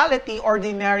causality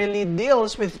ordinarily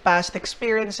deals with past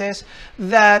experiences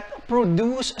that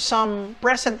produce some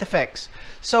present effects.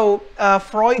 So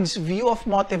Freud's view of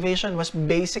motivation was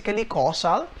basically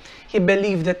causal. He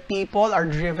believed that people are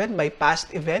driven by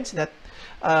past events that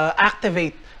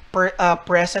activate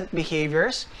present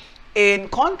behaviors. In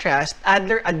contrast,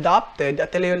 Adler adopted a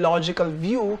teleological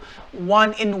view,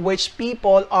 one in which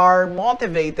people are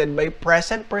motivated by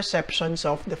present perceptions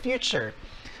of the future.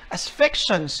 As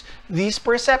fictions, these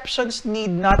perceptions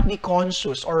need not be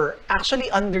conscious or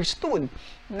actually understood.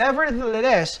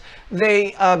 Nevertheless,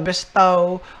 they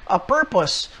bestow a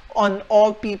purpose on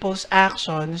all people's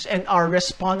actions and are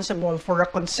responsible for a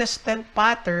consistent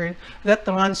pattern that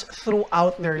runs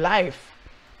throughout their life.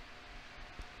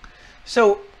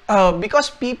 So, because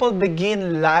people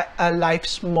begin life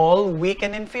small, weak,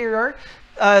 and inferior,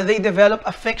 they develop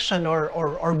a fiction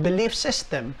or belief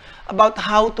system about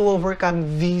how to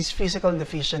overcome these physical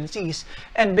deficiencies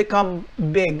and become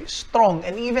big, strong,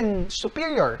 and even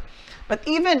superior. But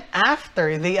even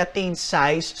after they attain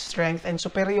size, strength, and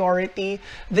superiority,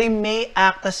 they may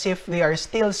act as if they are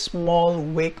still small,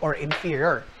 weak, or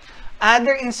inferior.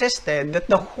 Adler insisted that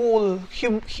the whole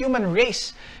human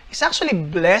race is actually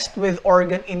blessed with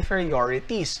organ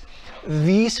inferiorities.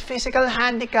 These physical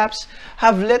handicaps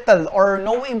have little or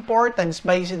no importance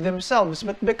by themselves,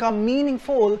 but become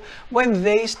meaningful when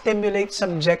they stimulate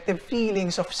subjective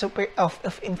feelings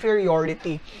of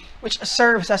inferiority, which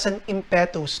serves as an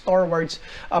impetus towards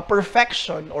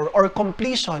perfection or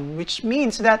completion, which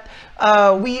means that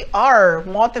we are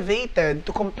motivated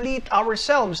to complete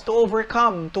ourselves, to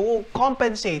overcome, to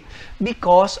compensate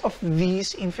because of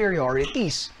these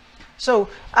inferiorities. So,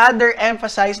 Adler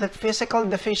emphasized that physical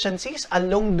deficiencies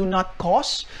alone do not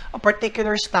cause a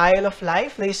particular style of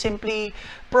life. They simply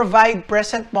provide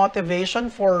present motivation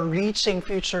for reaching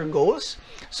future goals.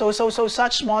 So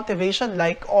such motivation,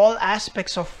 like all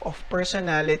aspects of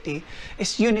personality,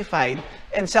 is unified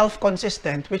and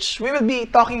self-consistent, which we will be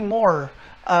talking more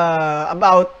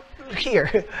about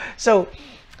here. So,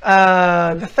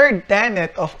 the third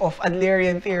tenet of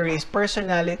Adlerian theory is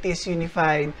personality is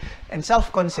unified and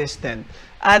self-consistent.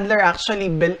 Adler actually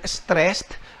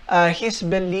stressed his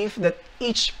belief that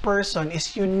each person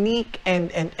is unique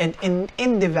and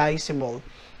indivisible,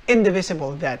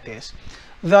 that is.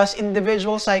 Thus,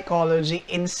 individual psychology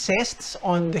insists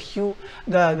on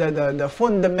the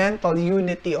fundamental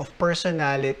unity of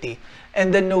personality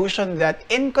and the notion that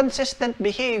inconsistent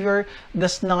behavior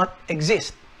does not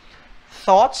exist.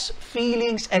 Thoughts,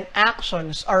 feelings, and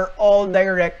actions are all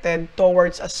directed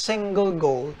towards a single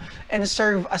goal and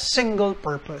serve a single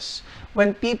purpose.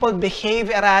 When people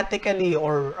behave erratically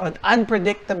or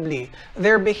unpredictably,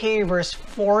 their behaviors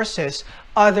forces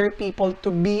other people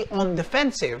to be on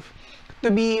defensive,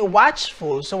 to be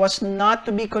watchful so as not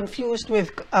to be confused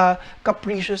with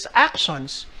capricious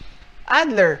actions.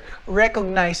 Adler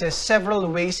recognizes several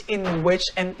ways in which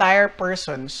entire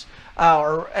person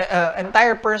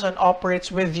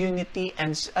operates with unity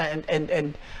and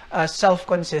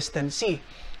self-consistency.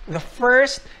 The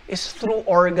first is through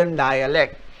organ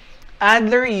dialect.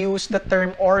 Adler used the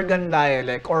term organ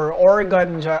dialect or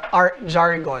organ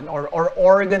jargon or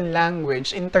organ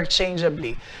language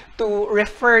interchangeably to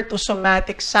refer to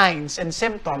somatic signs and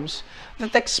symptoms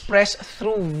that express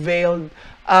through veiled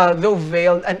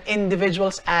an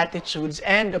individual's attitudes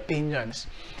and opinions.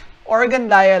 Organ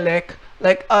dialect,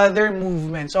 like other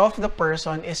movements of the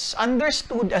person, is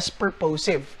understood as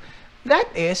purposive.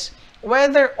 That is,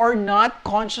 whether or not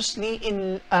consciously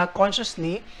in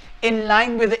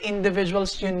line with the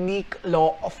individual's unique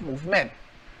law of movement.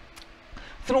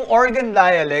 Through organ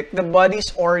dialect, the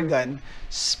body's organ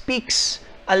speaks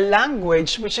a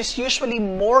language which is usually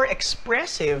more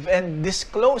expressive and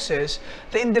discloses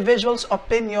the individual's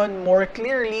opinion more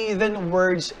clearly than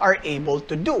words are able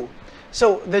to do.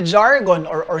 So the jargon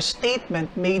or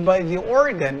statement made by the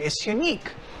organ is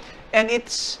unique, and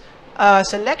its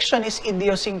selection is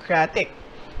idiosyncratic,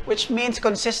 which means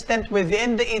consistent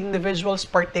within the individual's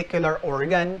particular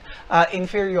organ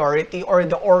inferiority or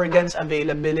the organ's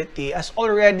availability as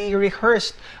already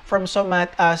rehearsed from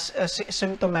symptomatic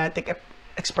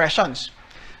expressions.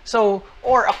 So,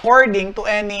 or according to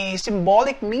any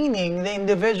symbolic meaning the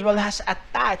individual has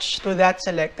attached to that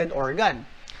selected organ.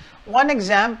 One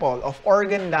example of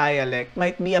organ dialect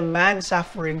might be a man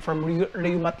suffering from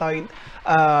rheumatoid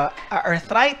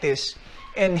arthritis.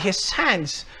 In his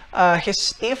hands, his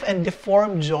stiff and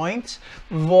deformed joints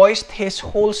voiced his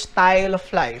whole style of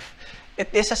life. It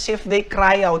is as if they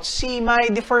cry out, "See my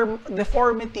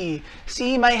deformity,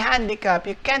 see my handicap.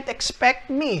 You can't expect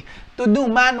me to do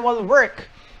manual work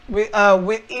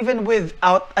even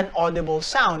without an audible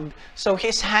sound." So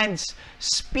his hands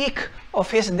speak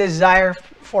of his desire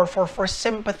for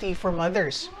sympathy from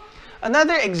others.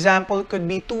 Another example could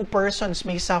be two persons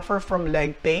may suffer from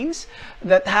leg pains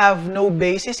that have no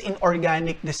basis in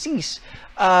organic disease.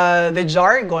 The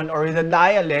jargon or the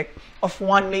dialect of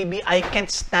one may be, "I can't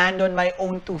stand on my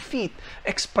own 2 feet,"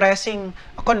 expressing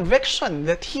a conviction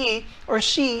that he or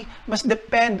she must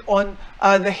depend on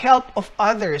the help of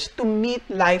others to meet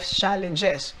life's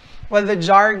challenges. While the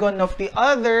jargon of the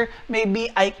other may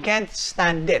be, "I can't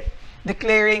stand it,"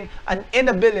 declaring an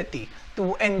inability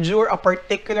to endure a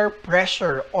particular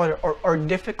pressure or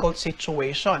difficult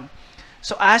situation.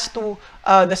 So as to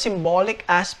the symbolic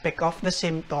aspect of the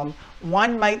symptom,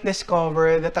 one might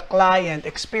discover that a client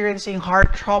experiencing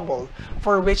heart trouble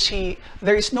for which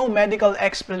there is no medical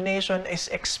explanation is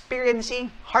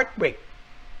experiencing heartbreak.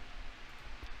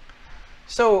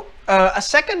 So a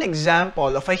second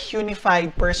example of a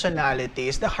unified personality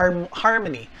is the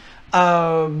harmony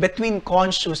between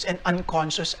conscious and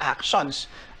unconscious actions.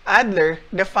 Adler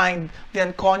defined the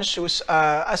unconscious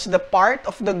as the part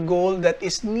of the goal that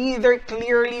is neither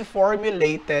clearly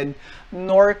formulated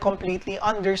nor completely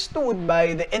understood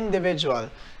by the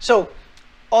individual. So,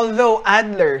 although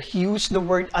Adler used the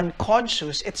word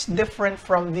unconscious, it's different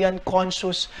from the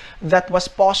unconscious that was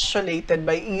postulated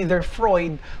by either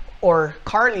Freud or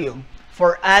Carl Jung.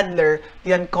 For Adler,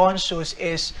 the unconscious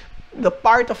is the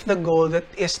part of the goal that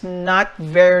is not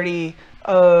very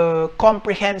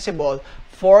comprehensible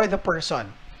for the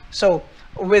person. So,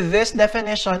 with this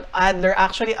definition, Adler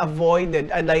actually avoided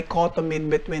a dichotomy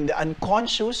between the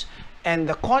unconscious and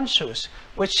the conscious,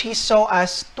 which he saw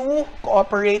as two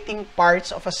cooperating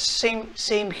parts of a same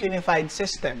unified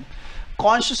system.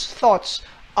 Conscious thoughts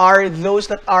are those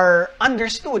that are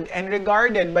understood and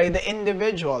regarded by the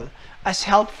individual as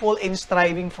helpful in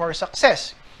striving for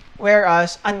success,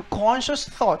 whereas unconscious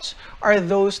thoughts are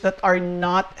those that are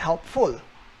not helpful.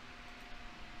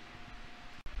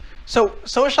 So,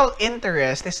 social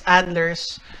interest is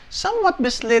Adler's somewhat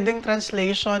misleading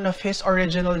translation of his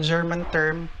original German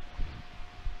term,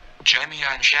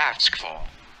 Gemeinschaftsgefühl,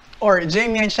 or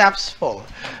Gemeinschaftsgefühl.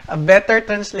 A better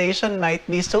translation might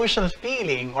be social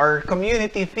feeling or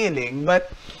community feeling,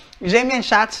 but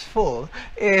Gemeinschaftsgefühl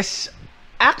is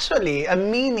actually a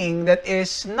meaning that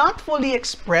is not fully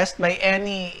expressed by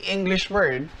any English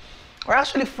word or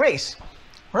actually phrase.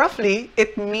 Roughly,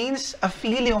 it means a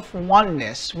feeling of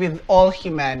oneness with all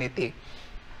humanity.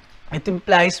 It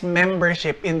implies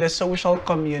membership in the social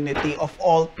community of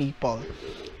all people.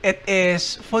 It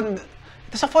is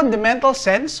a fundamental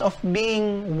sense of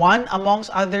being one amongst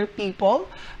other people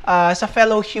as a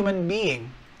fellow human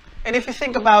being. And if you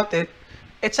think about it,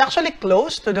 it's actually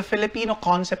close to the Filipino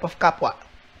concept of kapwa.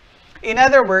 In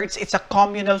other words, it's a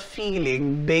communal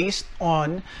feeling based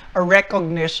on a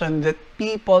recognition that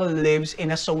people lives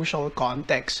in a social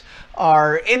context,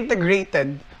 are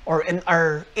integrated or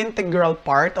are integral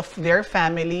part of their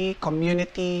family,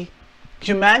 community,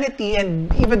 humanity, and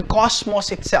even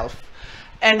cosmos itself,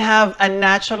 and have a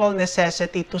natural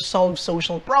necessity to solve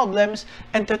social problems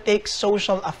and to take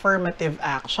social affirmative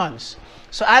actions.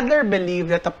 So Adler believed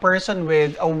that a person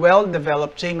with a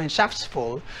well-developed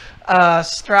Gemeinschaftsgefühl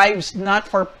strives not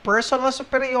for personal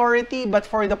superiority, but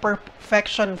for the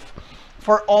perfection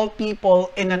for all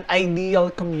people in an ideal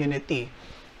community.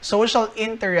 Social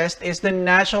interest is the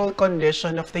natural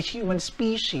condition of the human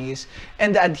species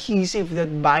and the adhesive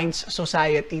that binds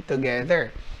society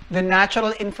together. The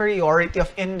natural inferiority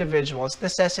of individuals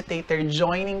necessitate their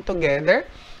joining together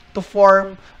to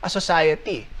form a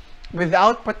society.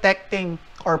 Without protection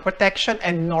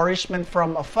and nourishment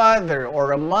from a father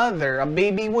or a mother, a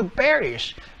baby would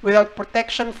perish. Without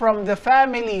protection from the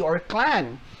family or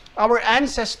clan, our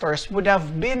ancestors would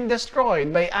have been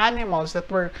destroyed by animals that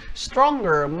were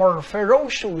stronger, more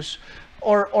ferocious,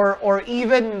 or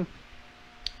even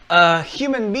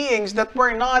human beings that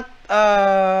were not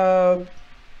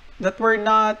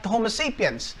Homo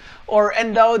sapiens or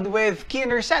endowed with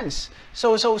keener sense.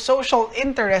 So social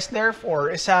interest, therefore,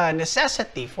 is a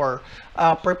necessity for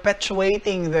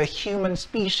perpetuating the human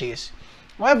species.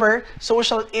 However,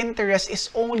 social interest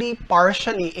is only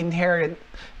partially inherent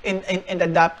in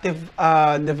adaptive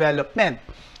development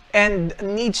and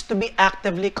needs to be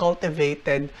actively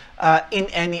cultivated in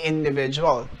any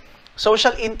individual.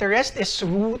 Social interest is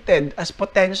rooted as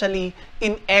potentially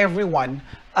in everyone,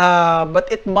 but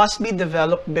it must be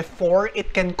developed before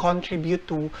it can contribute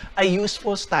to a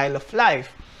useful style of life.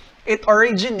 It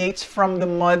originates from the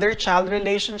mother-child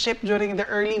relationship during the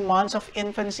early months of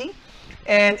infancy,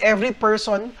 and every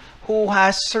person who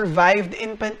has survived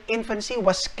infancy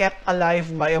was kept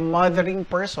alive by a mothering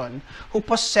person who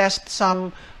possessed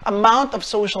some amount of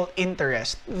social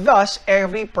interest. Thus,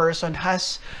 every person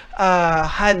has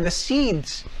had the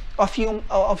seeds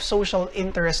of social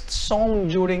interest sown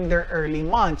during their early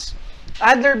months.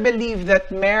 Adler believed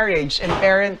that marriage and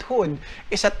parenthood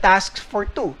is a task for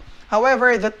two.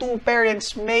 However, the two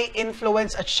parents may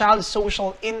influence a child's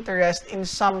social interest in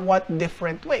somewhat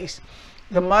different ways.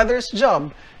 The mother's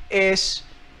job is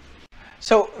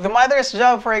the mother's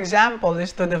job, for example,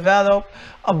 is to develop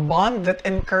a bond that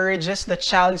encourages the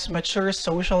child's mature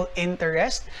social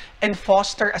interest and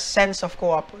foster a sense of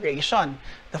cooperation.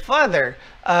 The father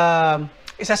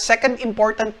is a second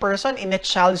important person in a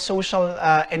child's social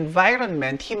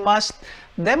environment. He must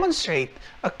demonstrate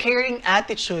a caring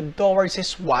attitude towards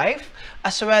his wife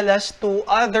as well as to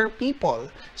other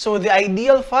people. So the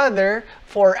ideal father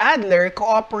for Adler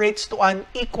cooperates to an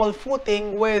equal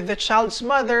footing with the child's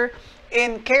mother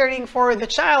in caring for the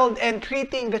child and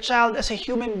treating the child as a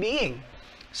human being.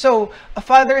 So a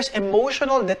father's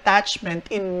emotional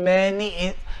detachment in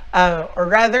or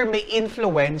rather may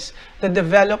influence the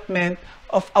development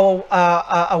of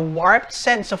a warped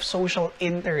sense of social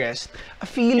interest, a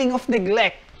feeling of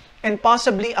neglect, and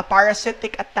possibly a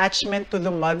parasitic attachment to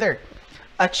the mother.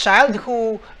 A child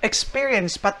who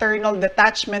experiences paternal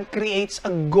detachment creates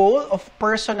a goal of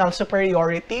personal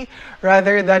superiority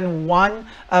rather than one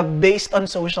based on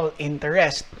social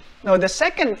interest. Now, the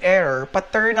second error,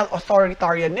 paternal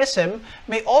authoritarianism,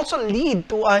 may also lead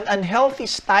to an unhealthy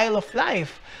style of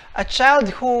life. A child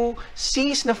who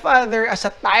sees the father as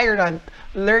a tyrant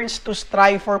learns to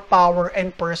strive for power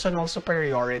and personal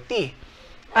superiority.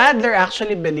 Adler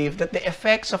actually believed that the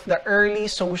effects of the early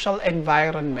social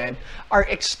environment are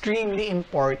extremely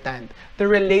important. The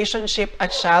relationship a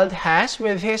child has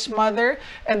with his mother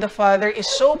and the father is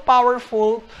so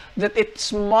powerful that it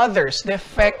smothers the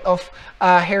effect of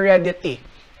heredity.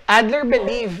 Adler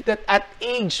believed that at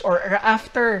age or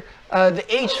after the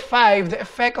age 5, the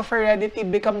effect of heredity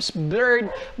becomes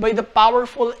blurred by the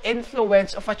powerful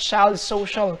influence of a child's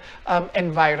social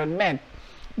environment.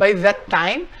 By that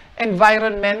time,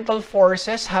 environmental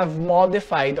forces have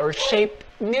modified or shaped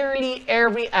nearly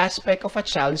every aspect of a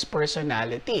child's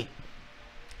personality.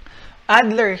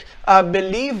 Adler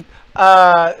believed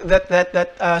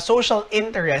that social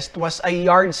interest was a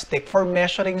yardstick for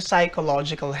measuring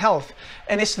psychological health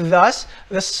and is thus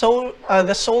the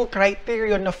sole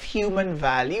criterion of human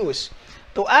values.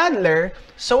 To Adler,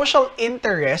 social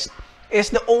interest is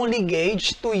the only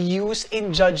gauge to use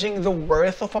in judging the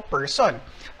worth of a person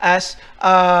as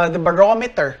the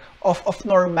barometer of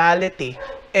normality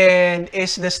and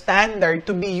is the standard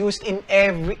to be used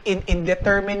in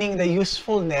determining the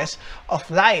usefulness of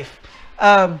life.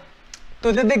 To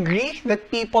the degree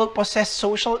that people possess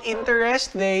social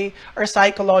interest, they are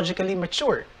psychologically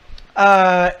mature.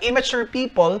 Immature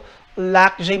people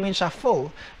lack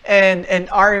Jamin and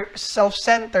are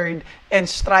self-centered and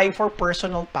strive for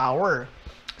personal power.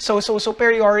 So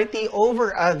superiority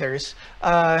over others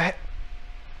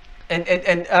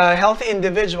healthy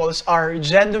individuals are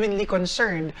genuinely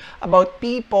concerned about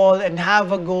people and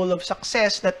have a goal of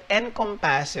success that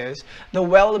encompasses the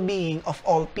well-being of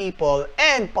all people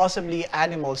and possibly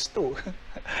animals too.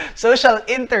 Social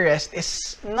interest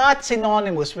is not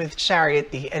synonymous with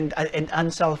charity and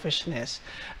unselfishness.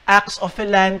 Acts of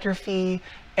philanthropy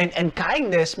and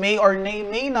kindness may or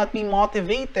may not be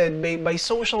motivated by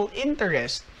social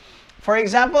interest. For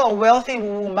example, a wealthy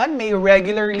woman may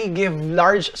regularly give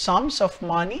large sums of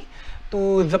money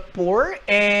to the poor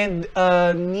and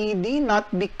needy, not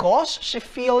because she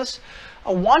feels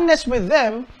a oneness with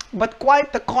them, but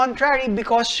quite the contrary,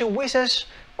 because she wishes,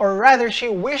 or rather she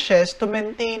wishes to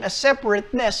maintain a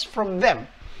separateness from them.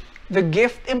 The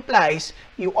gift implies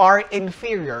you are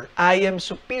inferior, I am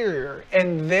superior,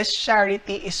 and this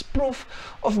charity is proof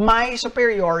of my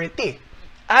superiority.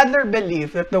 Adler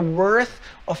believed that the worth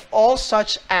of all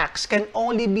such acts can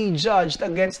only be judged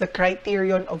against the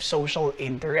criterion of social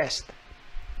interest.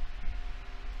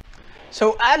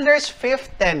 So Adler's fifth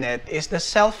tenet is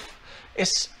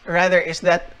is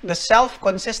that the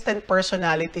self-consistent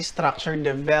personality structure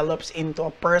develops into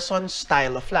a person's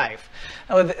style of life.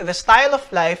 Now, the style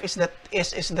of life is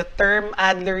the term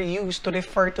Adler used to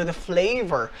refer to the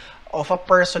flavor of a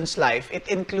person's life. It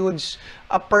includes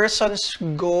a person's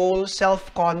goal,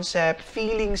 self-concept,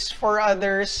 feelings for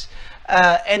others,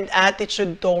 and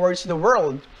attitude towards the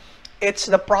world. It's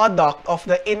the product of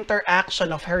the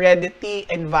interaction of heredity,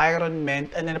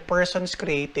 environment, and a person's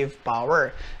creative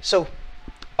power. So,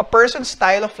 a person's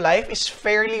style of life is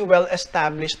fairly well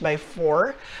established by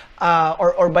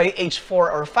by age 4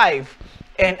 or 5.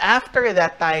 And after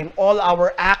that time, all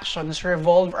our actions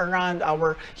revolve around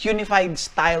our unified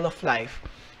style of life.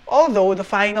 Although the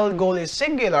final goal is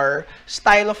singular,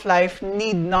 style of life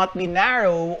need not be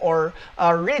narrow or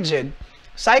rigid.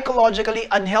 Psychologically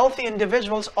unhealthy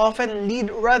individuals often lead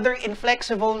rather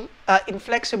inflexible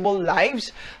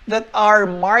lives that are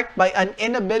marked by an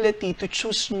inability to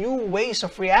choose new ways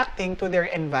of reacting to their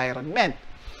environment.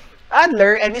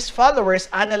 Adler and his followers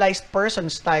analyzed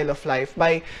person's style of life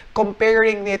by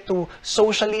comparing it to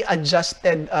socially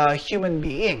adjusted human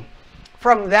being.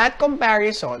 From that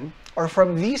comparison, or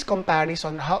from these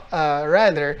comparisons,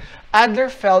 rather, Adler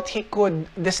felt he could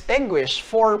distinguish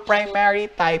 4 primary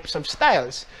types of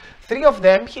styles. 3 of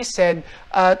them, he said,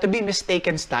 to be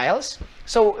mistaken styles.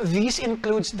 So these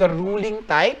includes the ruling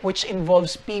type, which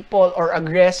involves people or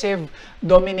aggressive,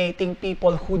 dominating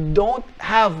people who don't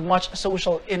have much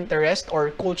social interest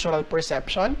or cultural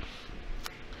perception.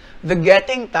 The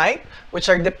getting type, which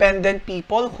are dependent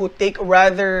people who take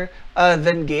rather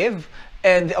than give.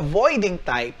 And the avoiding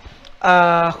type,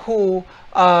 who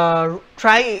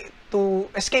try to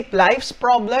escape life's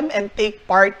problem and take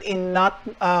part in not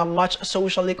much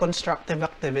socially constructive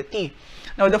activity.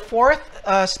 Now, the 4th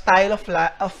style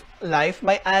of life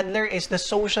by Adler is the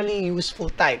socially useful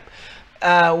type,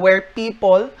 where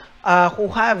people who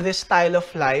have this style of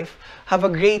life have a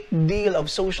great deal of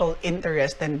social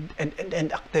interest and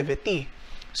activity.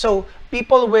 So,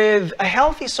 people with a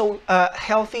healthy,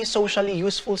 socially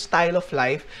useful style of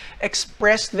life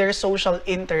express their social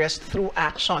interest through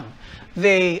action.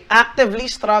 They actively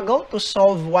struggle to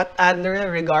solve what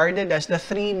Adler regarded as the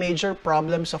 3 major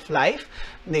problems of life: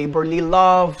 neighborly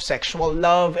love, sexual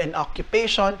love, and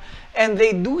occupation. And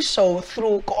they do so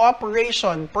through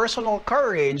cooperation, personal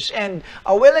courage, and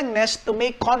a willingness to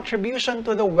make contribution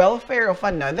to the welfare of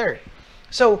another.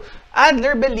 So,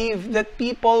 Adler believed that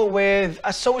people with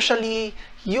a socially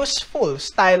useful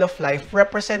style of life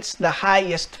represents the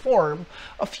highest form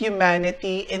of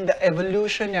humanity in the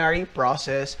evolutionary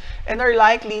process and are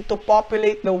likely to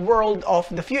populate the world of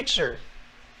the future.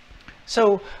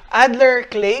 So, Adler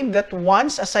claimed that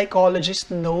once a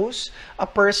psychologist knows a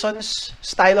person's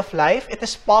style of life, it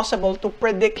is possible to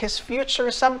predict his future,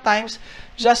 sometimes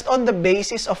just on the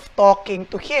basis of talking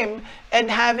to him and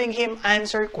having him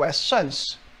answer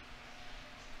questions.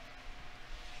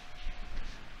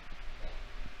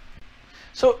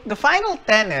 So, the final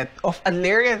tenet of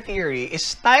Adlerian theory is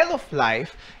style of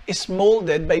life is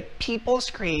molded by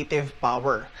people's creative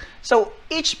power. So,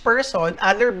 each person,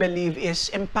 Adler believed, is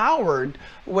empowered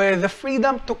with the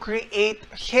freedom to create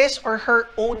his or her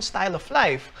own style of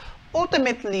life.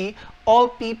 Ultimately, all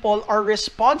people are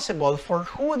responsible for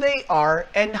who they are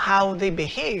and how they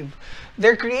behave.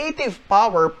 Their creative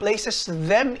power places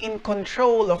them in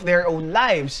control of their own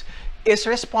lives, is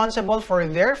responsible for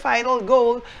their final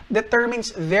goal,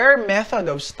 determines their method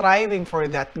of striving for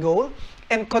that goal,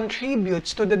 and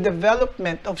contributes to the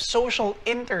development of social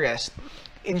interest.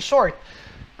 In short,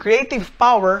 creative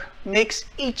power makes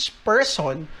each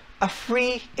person a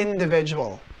free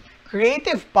individual.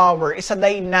 Creative power is a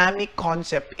dynamic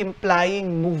concept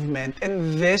implying movement,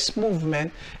 and this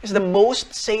movement is the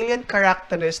most salient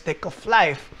characteristic of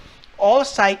life. All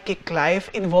psychic life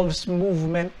involves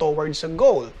movement towards a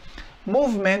goal.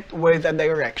 Movement with a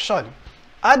direction.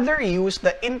 Adler used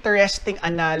the interesting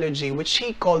analogy which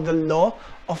he called the law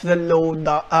of the low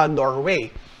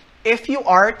doorway. If you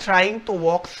are trying to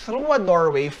walk through a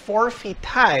doorway 4 feet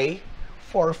high,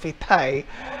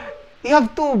 you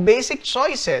have 2 basic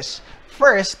choices.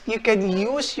 First, you can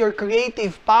use your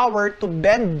creative power to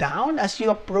bend down as you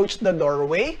approach the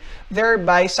doorway,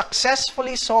 thereby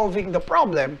successfully solving the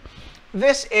problem.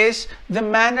 This is the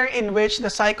manner in which the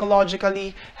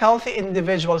psychologically healthy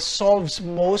individual solves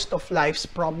most of life's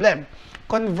problem.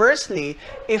 Conversely,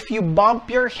 if you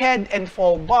bump your head and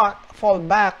fall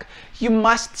back, you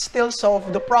must still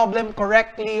solve the problem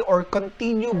correctly or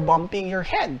continue bumping your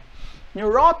head.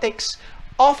 Neurotics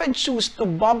often choose to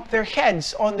bump their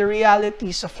heads on the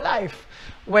realities of life.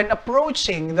 When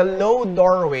approaching the low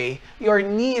doorway, you're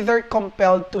neither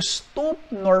compelled to stoop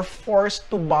nor forced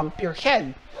to bump your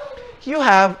head. You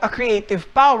have a creative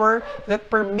power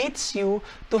that permits you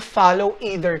to follow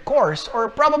either course, or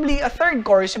probably a third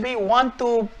course. You may want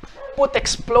to put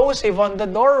explosive on the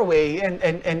doorway and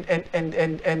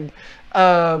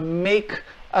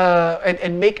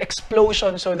make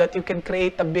explosion so that you can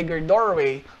create a bigger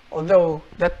doorway, although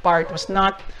that part was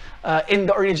not in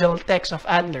the original text of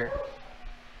Adler.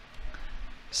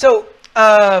 So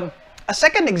a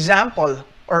second example,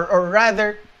 or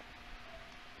rather,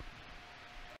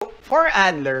 for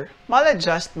Adler,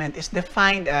 maladjustment is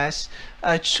defined as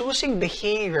choosing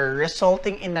behavior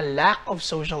resulting in a lack of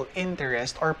social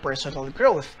interest or personal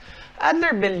growth.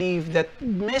 Adler believed that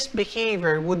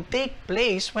misbehavior would take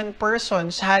place when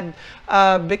persons had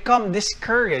become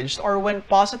discouraged or when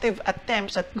positive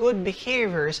attempts at good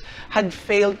behaviors had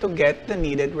failed to get the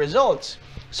needed results.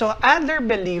 So Adler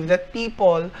believed that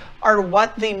people are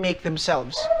what they make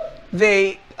themselves.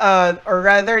 Or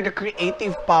rather, the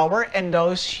creative power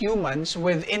endows humans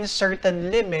within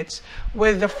certain limits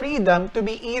with the freedom to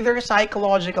be either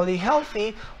psychologically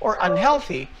healthy or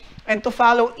unhealthy, and to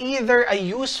follow either a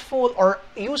useful or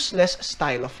useless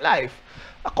style of life.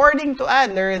 According to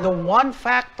Adler, the one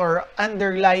factor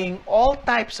underlying all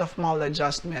types of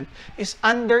maladjustment is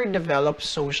underdeveloped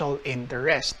social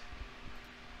interest.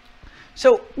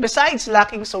 So, besides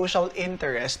lacking social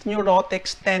interest,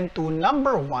 neurotics tend to,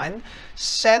 number one,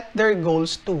 set their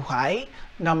goals too high,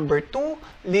 number two,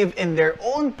 live in their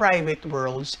own private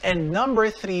worlds, and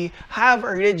number three, have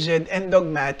a rigid and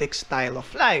dogmatic style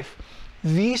of life.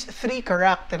 These three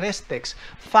characteristics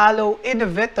follow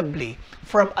inevitably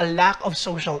from a lack of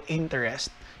social interest.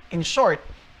 In short,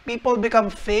 people become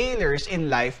failures in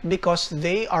life because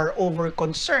they are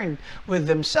over-concerned with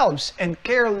themselves and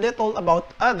care little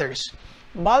about others.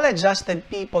 Maladjusted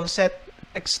people set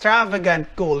extravagant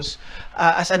goals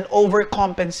as an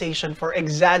overcompensation for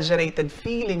exaggerated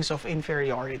feelings of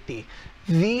inferiority.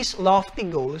 These lofty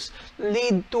goals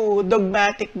lead to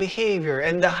dogmatic behavior,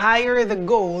 and the higher the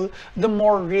goal, the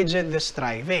more rigid the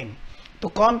striving. To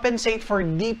compensate for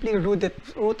deeply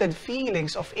rooted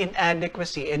feelings of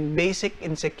inadequacy and basic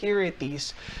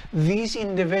insecurities, these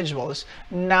individuals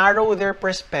narrow their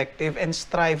perspective and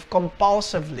strive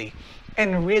compulsively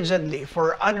and rigidly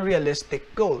for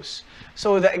unrealistic goals.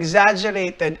 So the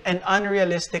exaggerated and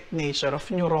unrealistic nature of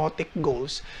neurotic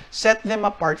goals set them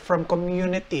apart from the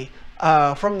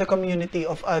community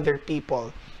of other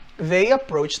people. They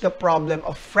approach the problem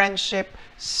of friendship,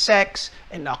 sex,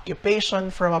 and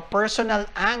occupation from a personal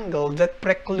angle that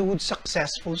precludes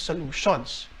successful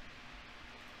solutions.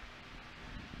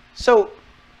 So,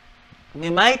 we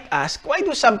might ask, why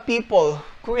do some people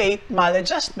create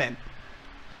maladjustment?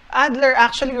 Adler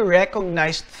actually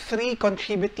recognized three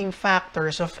contributing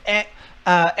factors of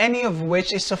any of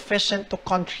which is sufficient to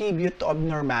contribute to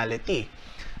abnormality.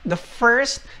 The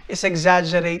first is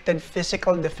exaggerated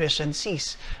physical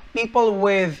deficiencies. People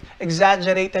with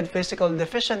exaggerated physical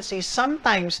deficiencies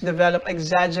sometimes develop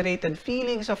exaggerated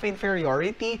feelings of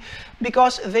inferiority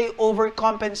because they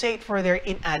overcompensate for their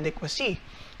inadequacy.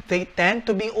 They tend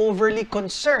to be overly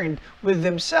concerned with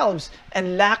themselves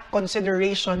and lack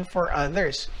consideration for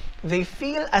others. They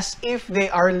feel as if they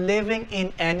are living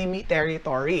in enemy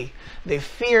territory. They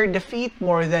fear defeat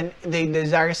more than they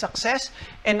desire success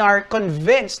and are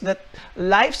convinced that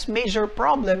life's major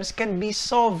problems can be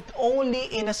solved only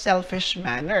in a selfish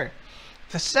manner.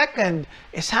 The second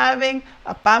is having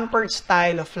a pampered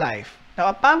style of life. Now,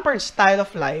 a pampered style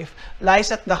of life lies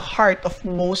at the heart of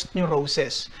most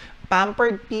neuroses.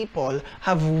 Pampered people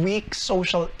have weak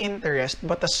social interest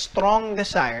but a strong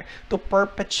desire to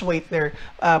perpetuate their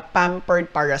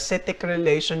pampered parasitic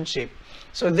relationship.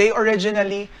 So they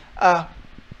originally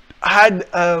had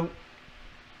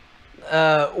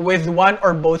with one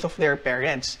or both of their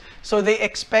parents. So they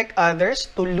expect others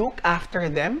to look after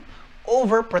them,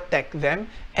 overprotect them,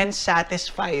 and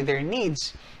satisfy their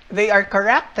needs. They are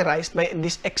characterized by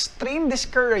this extreme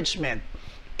discouragement,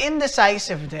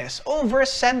 indecisiveness,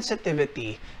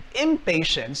 oversensitivity,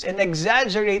 impatience, and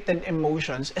exaggerated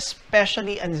emotions,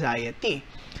 especially anxiety.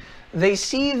 They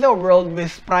see the world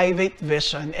with private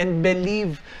vision and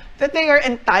believe that they are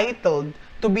entitled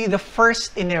to be the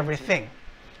first in everything.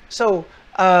 So,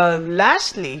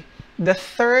 lastly, the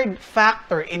third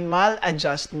factor in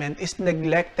maladjustment is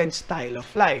neglected style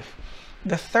of life.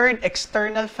 The third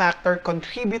external factor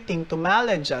contributing to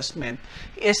maladjustment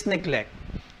is neglect.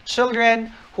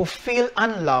 Children who feel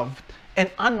unloved and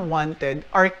unwanted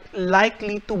are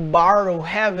likely to borrow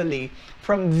heavily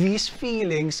from these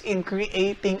feelings in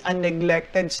creating a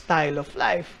neglected style of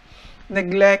life.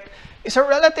 Neglect is a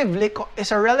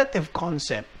relative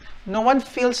concept. No one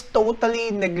feels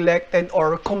totally neglected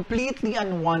or completely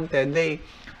unwanted. The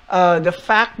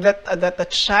fact that a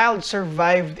child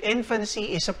survived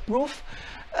infancy is a proof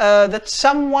that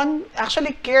someone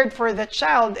actually cared for the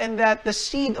child and that the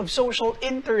seed of social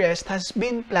interest has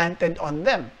been planted on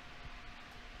them.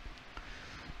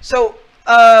 So,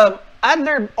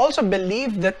 Adler also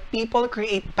believed that people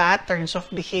create patterns of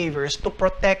behaviors to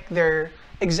protect their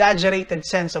exaggerated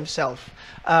sense of self,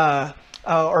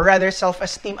 or rather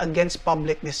self-esteem against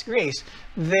public disgrace.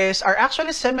 These are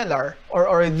actually similar,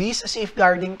 or these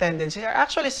safeguarding tendencies are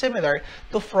actually similar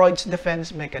to Freud's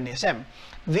defense mechanism.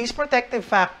 These protective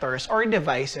factors or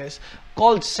devices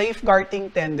called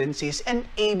safeguarding tendencies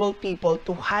enable people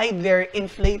to hide their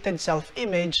inflated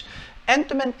self-image and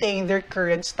to maintain their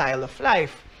current style of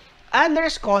life.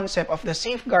 Adler's concept of the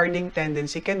safeguarding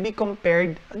tendency can be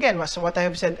compared, again, was what I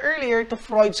have said earlier, to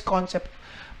Freud's concept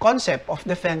of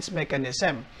defense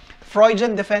mechanism.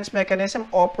 Freudian defense mechanism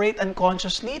operate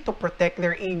unconsciously to protect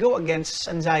their ego against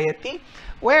anxiety,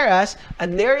 whereas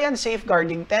Adlerian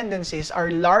safeguarding tendencies are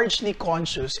largely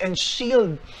conscious and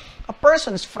shield a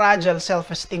person's fragile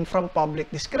self-esteem from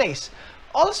public disgrace.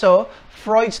 Also,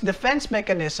 Freud's defense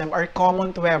mechanisms are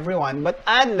common to everyone, but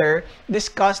Adler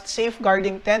discussed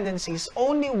safeguarding tendencies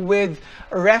only with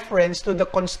reference to the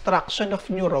construction of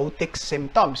neurotic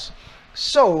symptoms.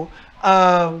 So,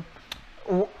 for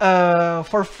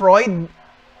Freud,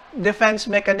 defense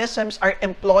mechanisms are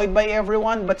employed by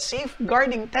everyone, but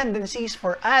safeguarding tendencies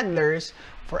for Adler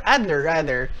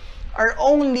rather, are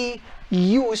only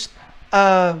used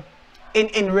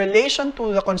in relation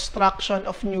to the construction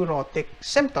of neurotic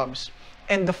symptoms.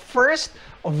 And the first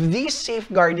of these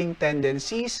safeguarding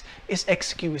tendencies is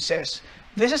excuses.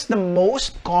 This is the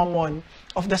most common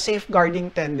of the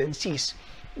safeguarding tendencies,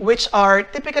 which are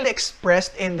typically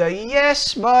expressed in the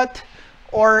yes, but,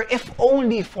 or if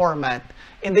only format.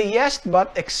 In the yes,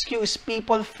 but excuse,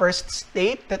 people first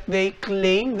state that they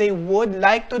claim they would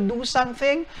like to do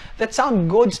something that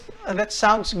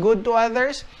sounds good to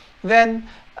others, then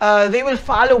they will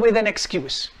follow with an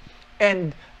excuse.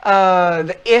 And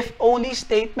the if only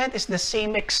statement is the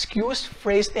same excuse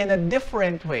phrased in a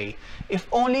different way. If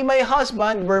only my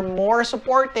husband were more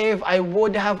supportive, I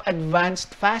would have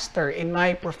advanced faster in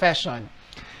my profession.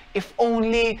 If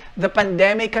only the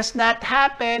pandemic has not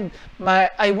happened,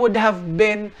 I would have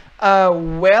been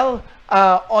well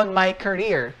on my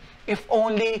career. If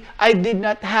only I did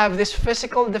not have these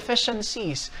physical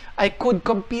deficiencies, I could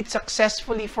compete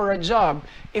successfully for a job.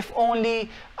 If only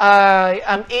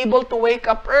I'm able to wake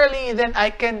up early, then I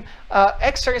can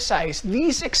exercise.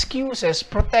 These excuses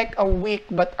protect a weak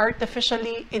but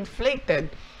artificially inflated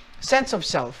sense of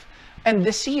self and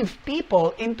deceive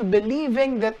people into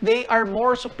believing that they are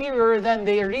more superior than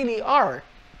they really are.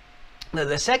 Now,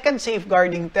 the second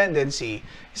safeguarding tendency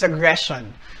is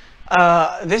aggression.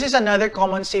 This is another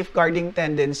common safeguarding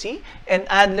tendency, and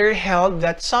Adler held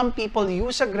that some people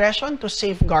use aggression to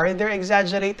safeguard their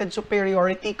exaggerated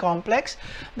superiority complex,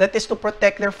 that is to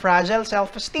protect their fragile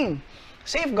self-esteem.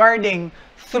 Safeguarding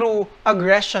through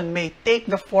aggression may take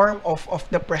the form of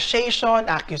depreciation,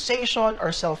 accusation,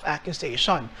 or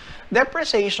self-accusation.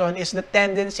 Depreciation is the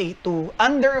tendency to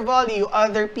undervalue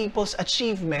other people's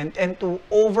achievement and to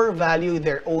overvalue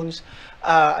their own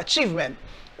achievement.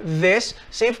 This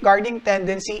safeguarding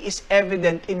tendency is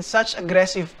evident in such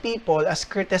aggressive people as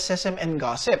criticism and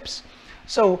gossips.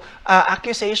 So,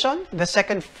 accusation, the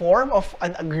second form of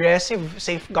an aggressive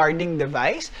safeguarding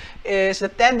device, is the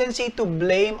tendency to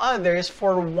blame others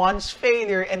for one's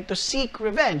failure and to seek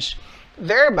revenge,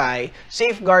 thereby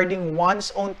safeguarding one's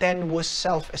own tenuous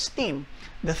self-esteem.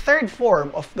 The third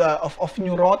form of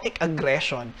neurotic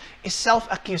aggression is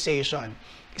self-accusation.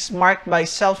 Is marked by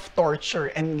self-torture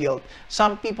and guilt.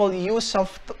 Some people use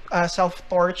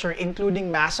self-torture, including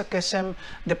masochism,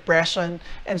 depression,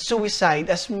 and suicide,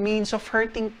 as means of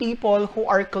hurting people who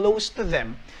are close to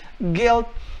them. Guilt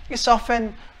is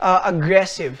often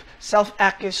aggressive,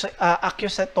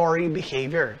 self-accusatory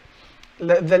behavior.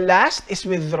 The last is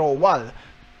withdrawal.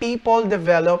 People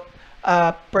develop,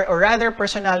 or rather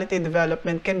personality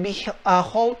development can be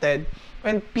halted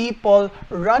when people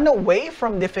run away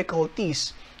from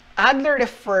difficulties. Adler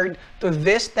referred to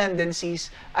these tendencies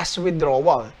as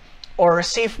withdrawal or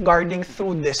safeguarding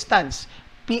through distance.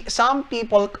 Some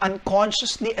people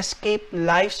unconsciously escape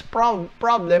life's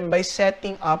problem by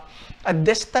setting up a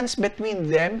distance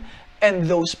between them and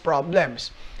those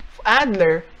problems.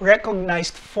 Adler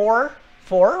recognized four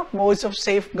 4 modes of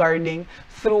safeguarding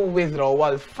through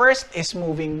withdrawal. First is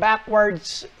moving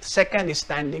backwards, second is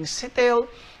standing still,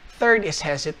 third is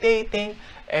hesitating,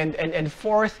 and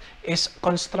fourth is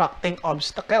constructing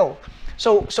obstacle.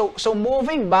 So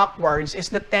moving backwards is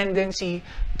the tendency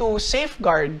to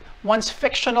safeguard one's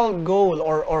fictional goal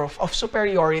or of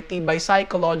superiority by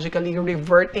psychologically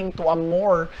reverting to a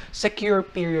more secure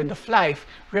period of life.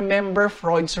 Remember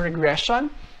Freud's regression?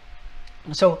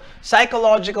 So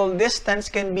psychological distance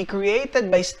can be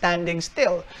created by standing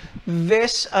still.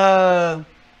 This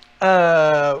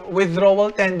withdrawal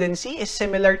tendency is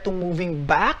similar to moving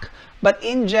back, but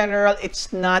in general,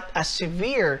 it's not as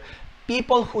severe.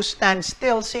 People who stand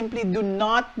still simply do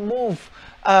not move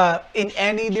in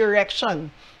any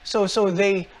direction. So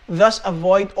they thus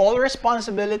avoid all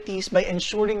responsibilities by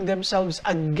ensuring themselves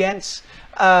against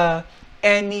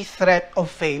any threat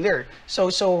of failure.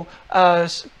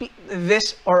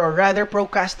 This, or rather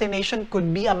procrastination,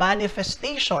 could be a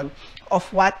manifestation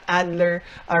of what Adler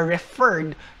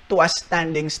referred to as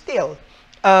standing still.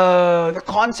 The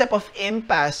concept of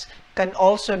impasse can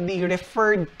also be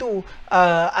referred to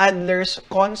Adler's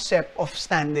concept of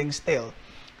standing still.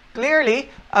 Clearly,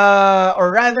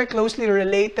 or rather closely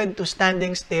related to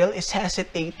standing still is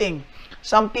hesitating.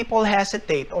 Some people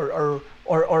hesitate,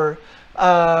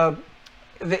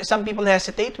 some people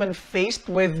hesitate when faced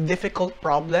with difficult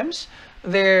problems.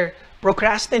 Their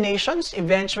procrastinations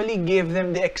eventually give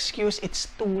them the excuse, it's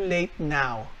too late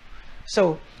now.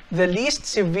 So, the least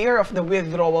severe of the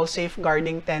withdrawal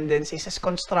safeguarding tendencies is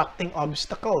constructing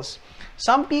obstacles.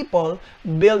 Some people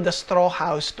build a straw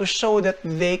house to show that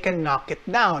they can knock it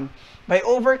down. By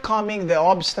overcoming the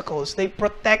obstacles, they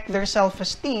protect their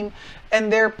self-esteem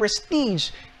and their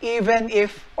prestige, even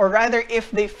if, or rather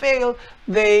if they fail,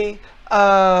 they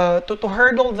to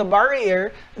hurdle the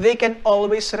barrier, they can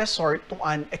always resort to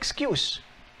an excuse.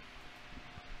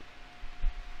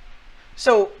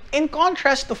 So, in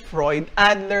contrast to Freud,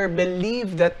 Adler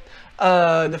believed that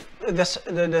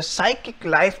the psychic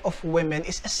life of women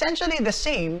is essentially the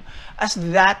same as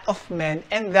that of men,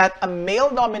 and that a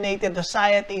male-dominated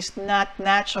society is not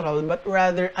natural but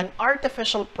rather an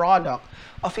artificial product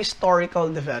of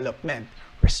historical development.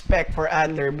 Respect for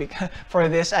Adler for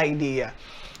this idea.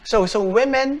 So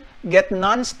women get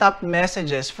non-stop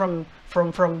messages from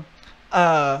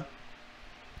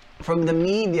the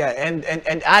media and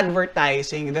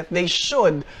advertising that they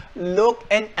should look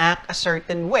and act a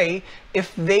certain way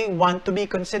if they want to be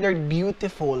considered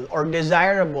beautiful or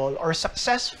desirable or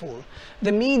successful.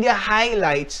 The media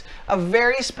highlights a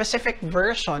very specific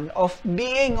version of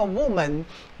being a woman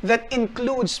that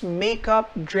includes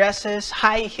makeup, dresses,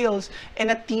 high heels,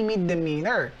 and a timid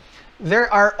demeanor.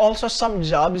 There are also some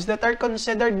jobs that are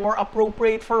considered more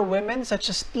appropriate for women, such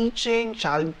as teaching,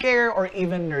 childcare, or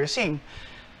even nursing.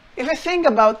 If you think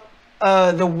about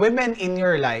the women in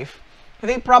your life,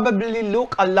 they probably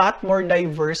look a lot more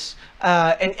diverse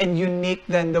and unique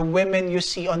than the women you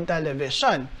see on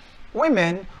television.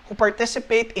 Women who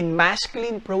participate in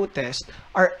masculine protest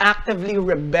are actively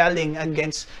rebelling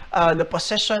against the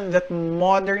position that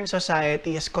modern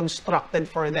society has constructed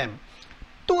for them.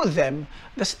 To them,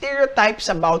 the stereotypes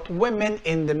about women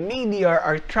in the media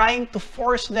are trying to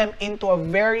force them into a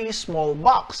very small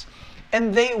box.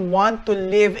 And they want to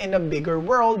live in a bigger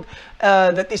world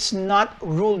that is not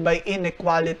ruled by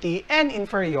inequality and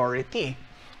inferiority.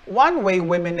 One way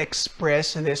women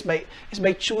express this is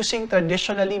by choosing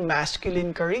traditionally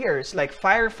masculine careers like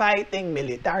firefighting,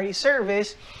 military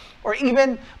service, or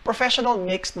even professional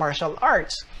mixed martial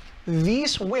arts.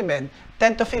 These women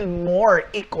tend to feel more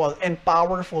equal and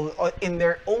powerful in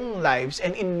their own lives,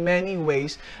 and in many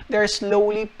ways, they're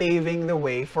slowly paving the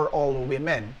way for all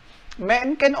women.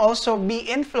 Men can also be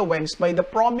influenced by the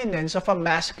prominence of a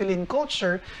masculine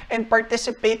culture and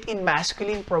participate in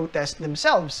masculine protests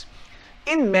themselves.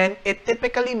 In men, it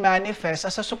typically manifests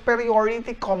as a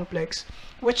superiority complex,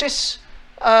 which is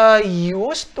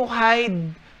used to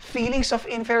hide feelings of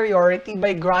inferiority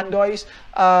by grandiose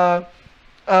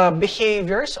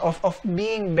behaviors of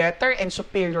being better and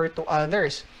superior to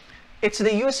others. It's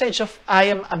the usage of I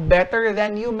am a better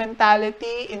than you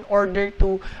mentality in order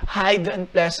to hide the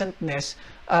unpleasantness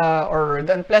or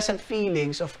the unpleasant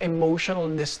feelings of emotional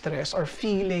distress or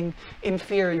feeling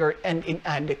inferior and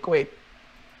inadequate.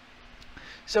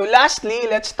 So lastly,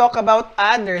 let's talk about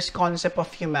Adler's concept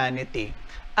of humanity.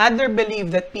 Adler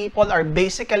believed that people are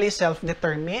basically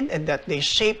self-determined and that they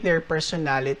shape their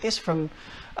personalities from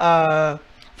the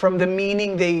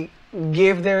meaning they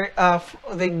give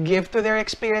to their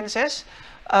experiences.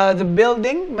 The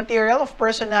building material of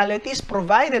personality is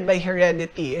provided by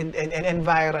heredity and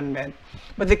environment,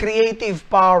 but the creative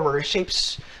power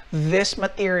shapes these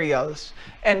materials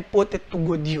and put it to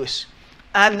good use.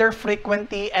 Adler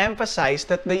frequently emphasized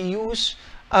that the use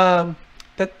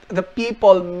that the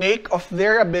people make of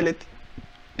their abilities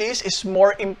is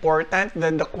more important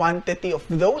than the quantity of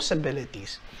those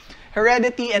abilities.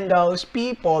 Heredity endows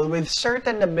people with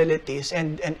certain abilities,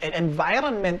 and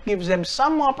environment gives them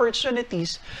some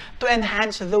opportunities to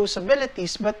enhance those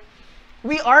abilities, but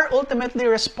we are ultimately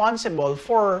responsible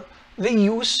for the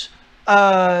use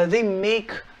they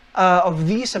make of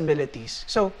these abilities.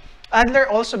 So Adler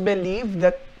also believed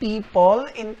that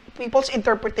people's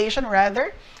interpretation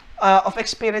rather of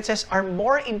experiences are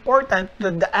more important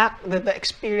than the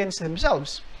experience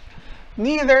themselves.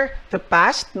 Neither the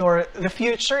past nor the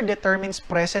future determines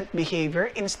present behavior.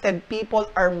 Instead,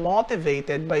 people are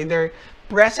motivated by their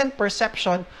present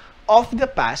perception of the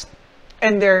past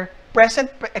and their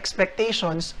present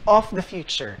expectations of the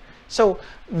future. So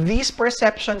these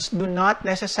perceptions do not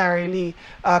necessarily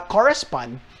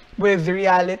correspond with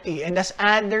reality. And as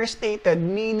Adler stated,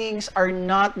 meanings are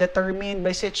not determined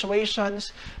by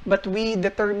situations, but we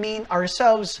determine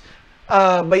ourselves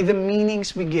by the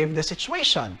meanings we give the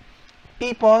situation.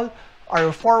 People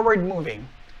are forward-moving,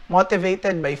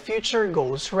 motivated by future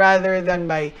goals rather than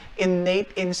by innate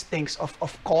instincts of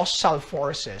causal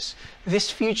forces.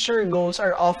 These future goals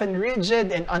are often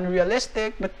rigid and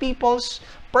unrealistic, but people's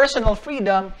personal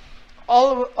freedom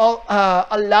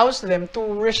allows them to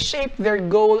reshape their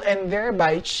goal and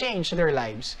thereby change their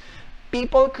lives.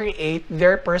 People create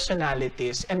their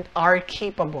personalities and are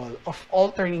capable of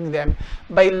altering them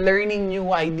by learning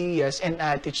new ideas and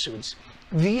attitudes.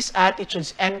 These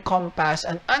attitudes encompass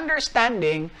an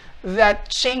understanding that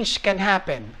change can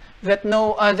happen, that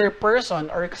no other person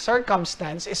or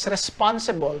circumstance is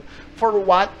responsible for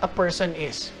what a person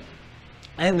is,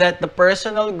 and that the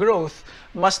personal growth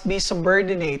must be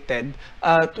subordinated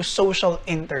to social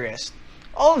interest.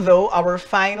 Although our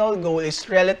final goal is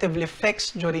relatively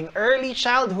fixed during early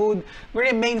childhood, we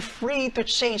remain free to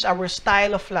change our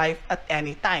style of life at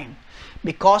any time.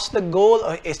 Because the goal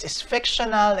is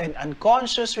fictional and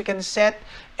unconscious, we can set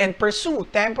and pursue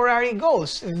temporary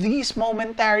goals. These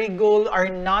momentary goals are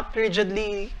not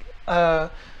rigidly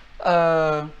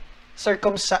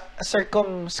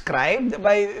circumscribed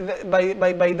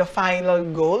by the final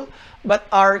goal, but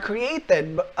are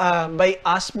created by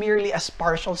us merely as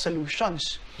partial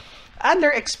solutions. Adler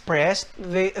expressed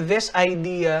this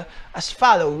idea as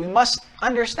follows: we must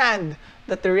understand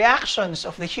that the reactions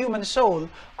of the human soul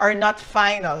are not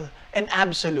final and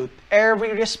absolute.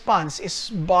 Every response is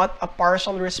but a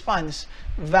partial response,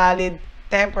 valid,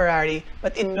 temporary,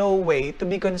 but in no way to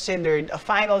be considered a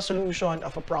final solution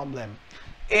of a problem.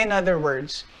 In other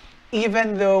words,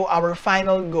 even though our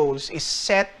final goals is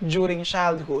set during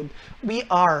childhood, we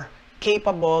are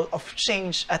capable of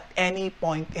change at any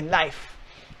point in life.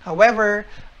 However,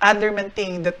 Adler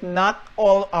maintained that not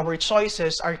all our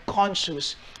choices are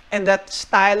conscious, and that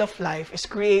style of life is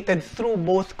created through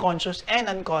both conscious and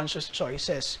unconscious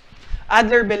choices.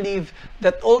 Adler believed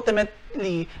that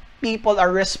ultimately people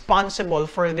are responsible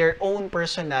for their own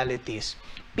personalities.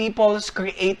 People's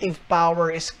creative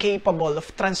power is capable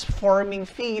of transforming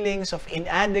feelings of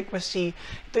inadequacy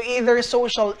to either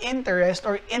social interest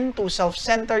or into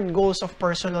self-centered goals of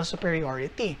personal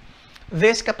superiority.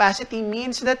 This capacity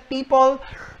means that people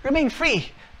remain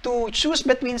free to choose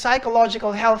between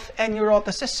psychological health and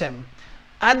neuroticism.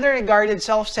 Adler regarded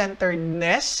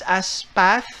self-centeredness as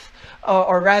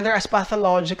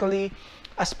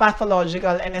as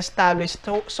pathological and established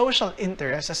social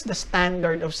interest as the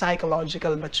standard of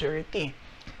psychological maturity.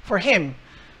 For him,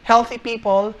 healthy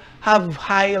people have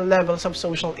high levels of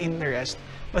social interest,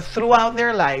 but throughout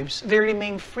their lives, they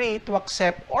remain free to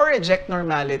accept or reject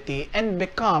normality and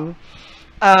become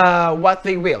what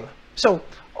they will. So,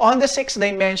 on the 6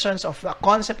 dimensions of the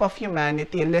concept of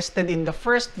humanity listed in the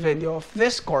first video of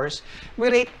this course, we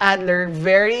rate Adler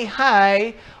very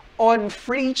high on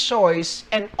free choice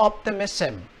and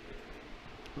optimism,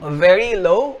 very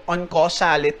low on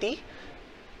causality,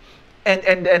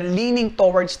 and leaning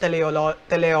towards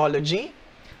teleology,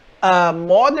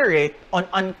 moderate on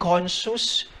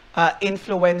unconscious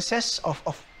influences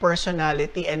of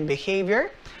personality and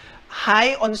behavior,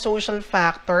 high on social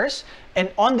factors, and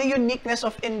on the uniqueness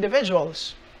of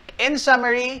individuals. In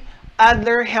summary,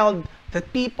 Adler held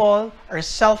that people are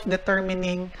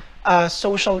self-determining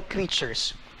social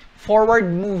creatures,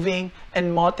 forward-moving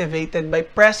and motivated by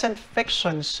present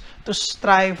fictions to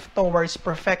strive towards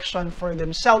perfection for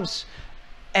themselves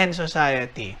and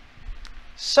society.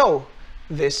 So,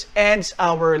 this ends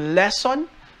our lesson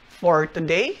for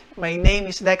today. My name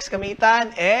is Dex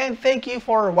Kamitan, and thank you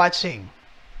for watching.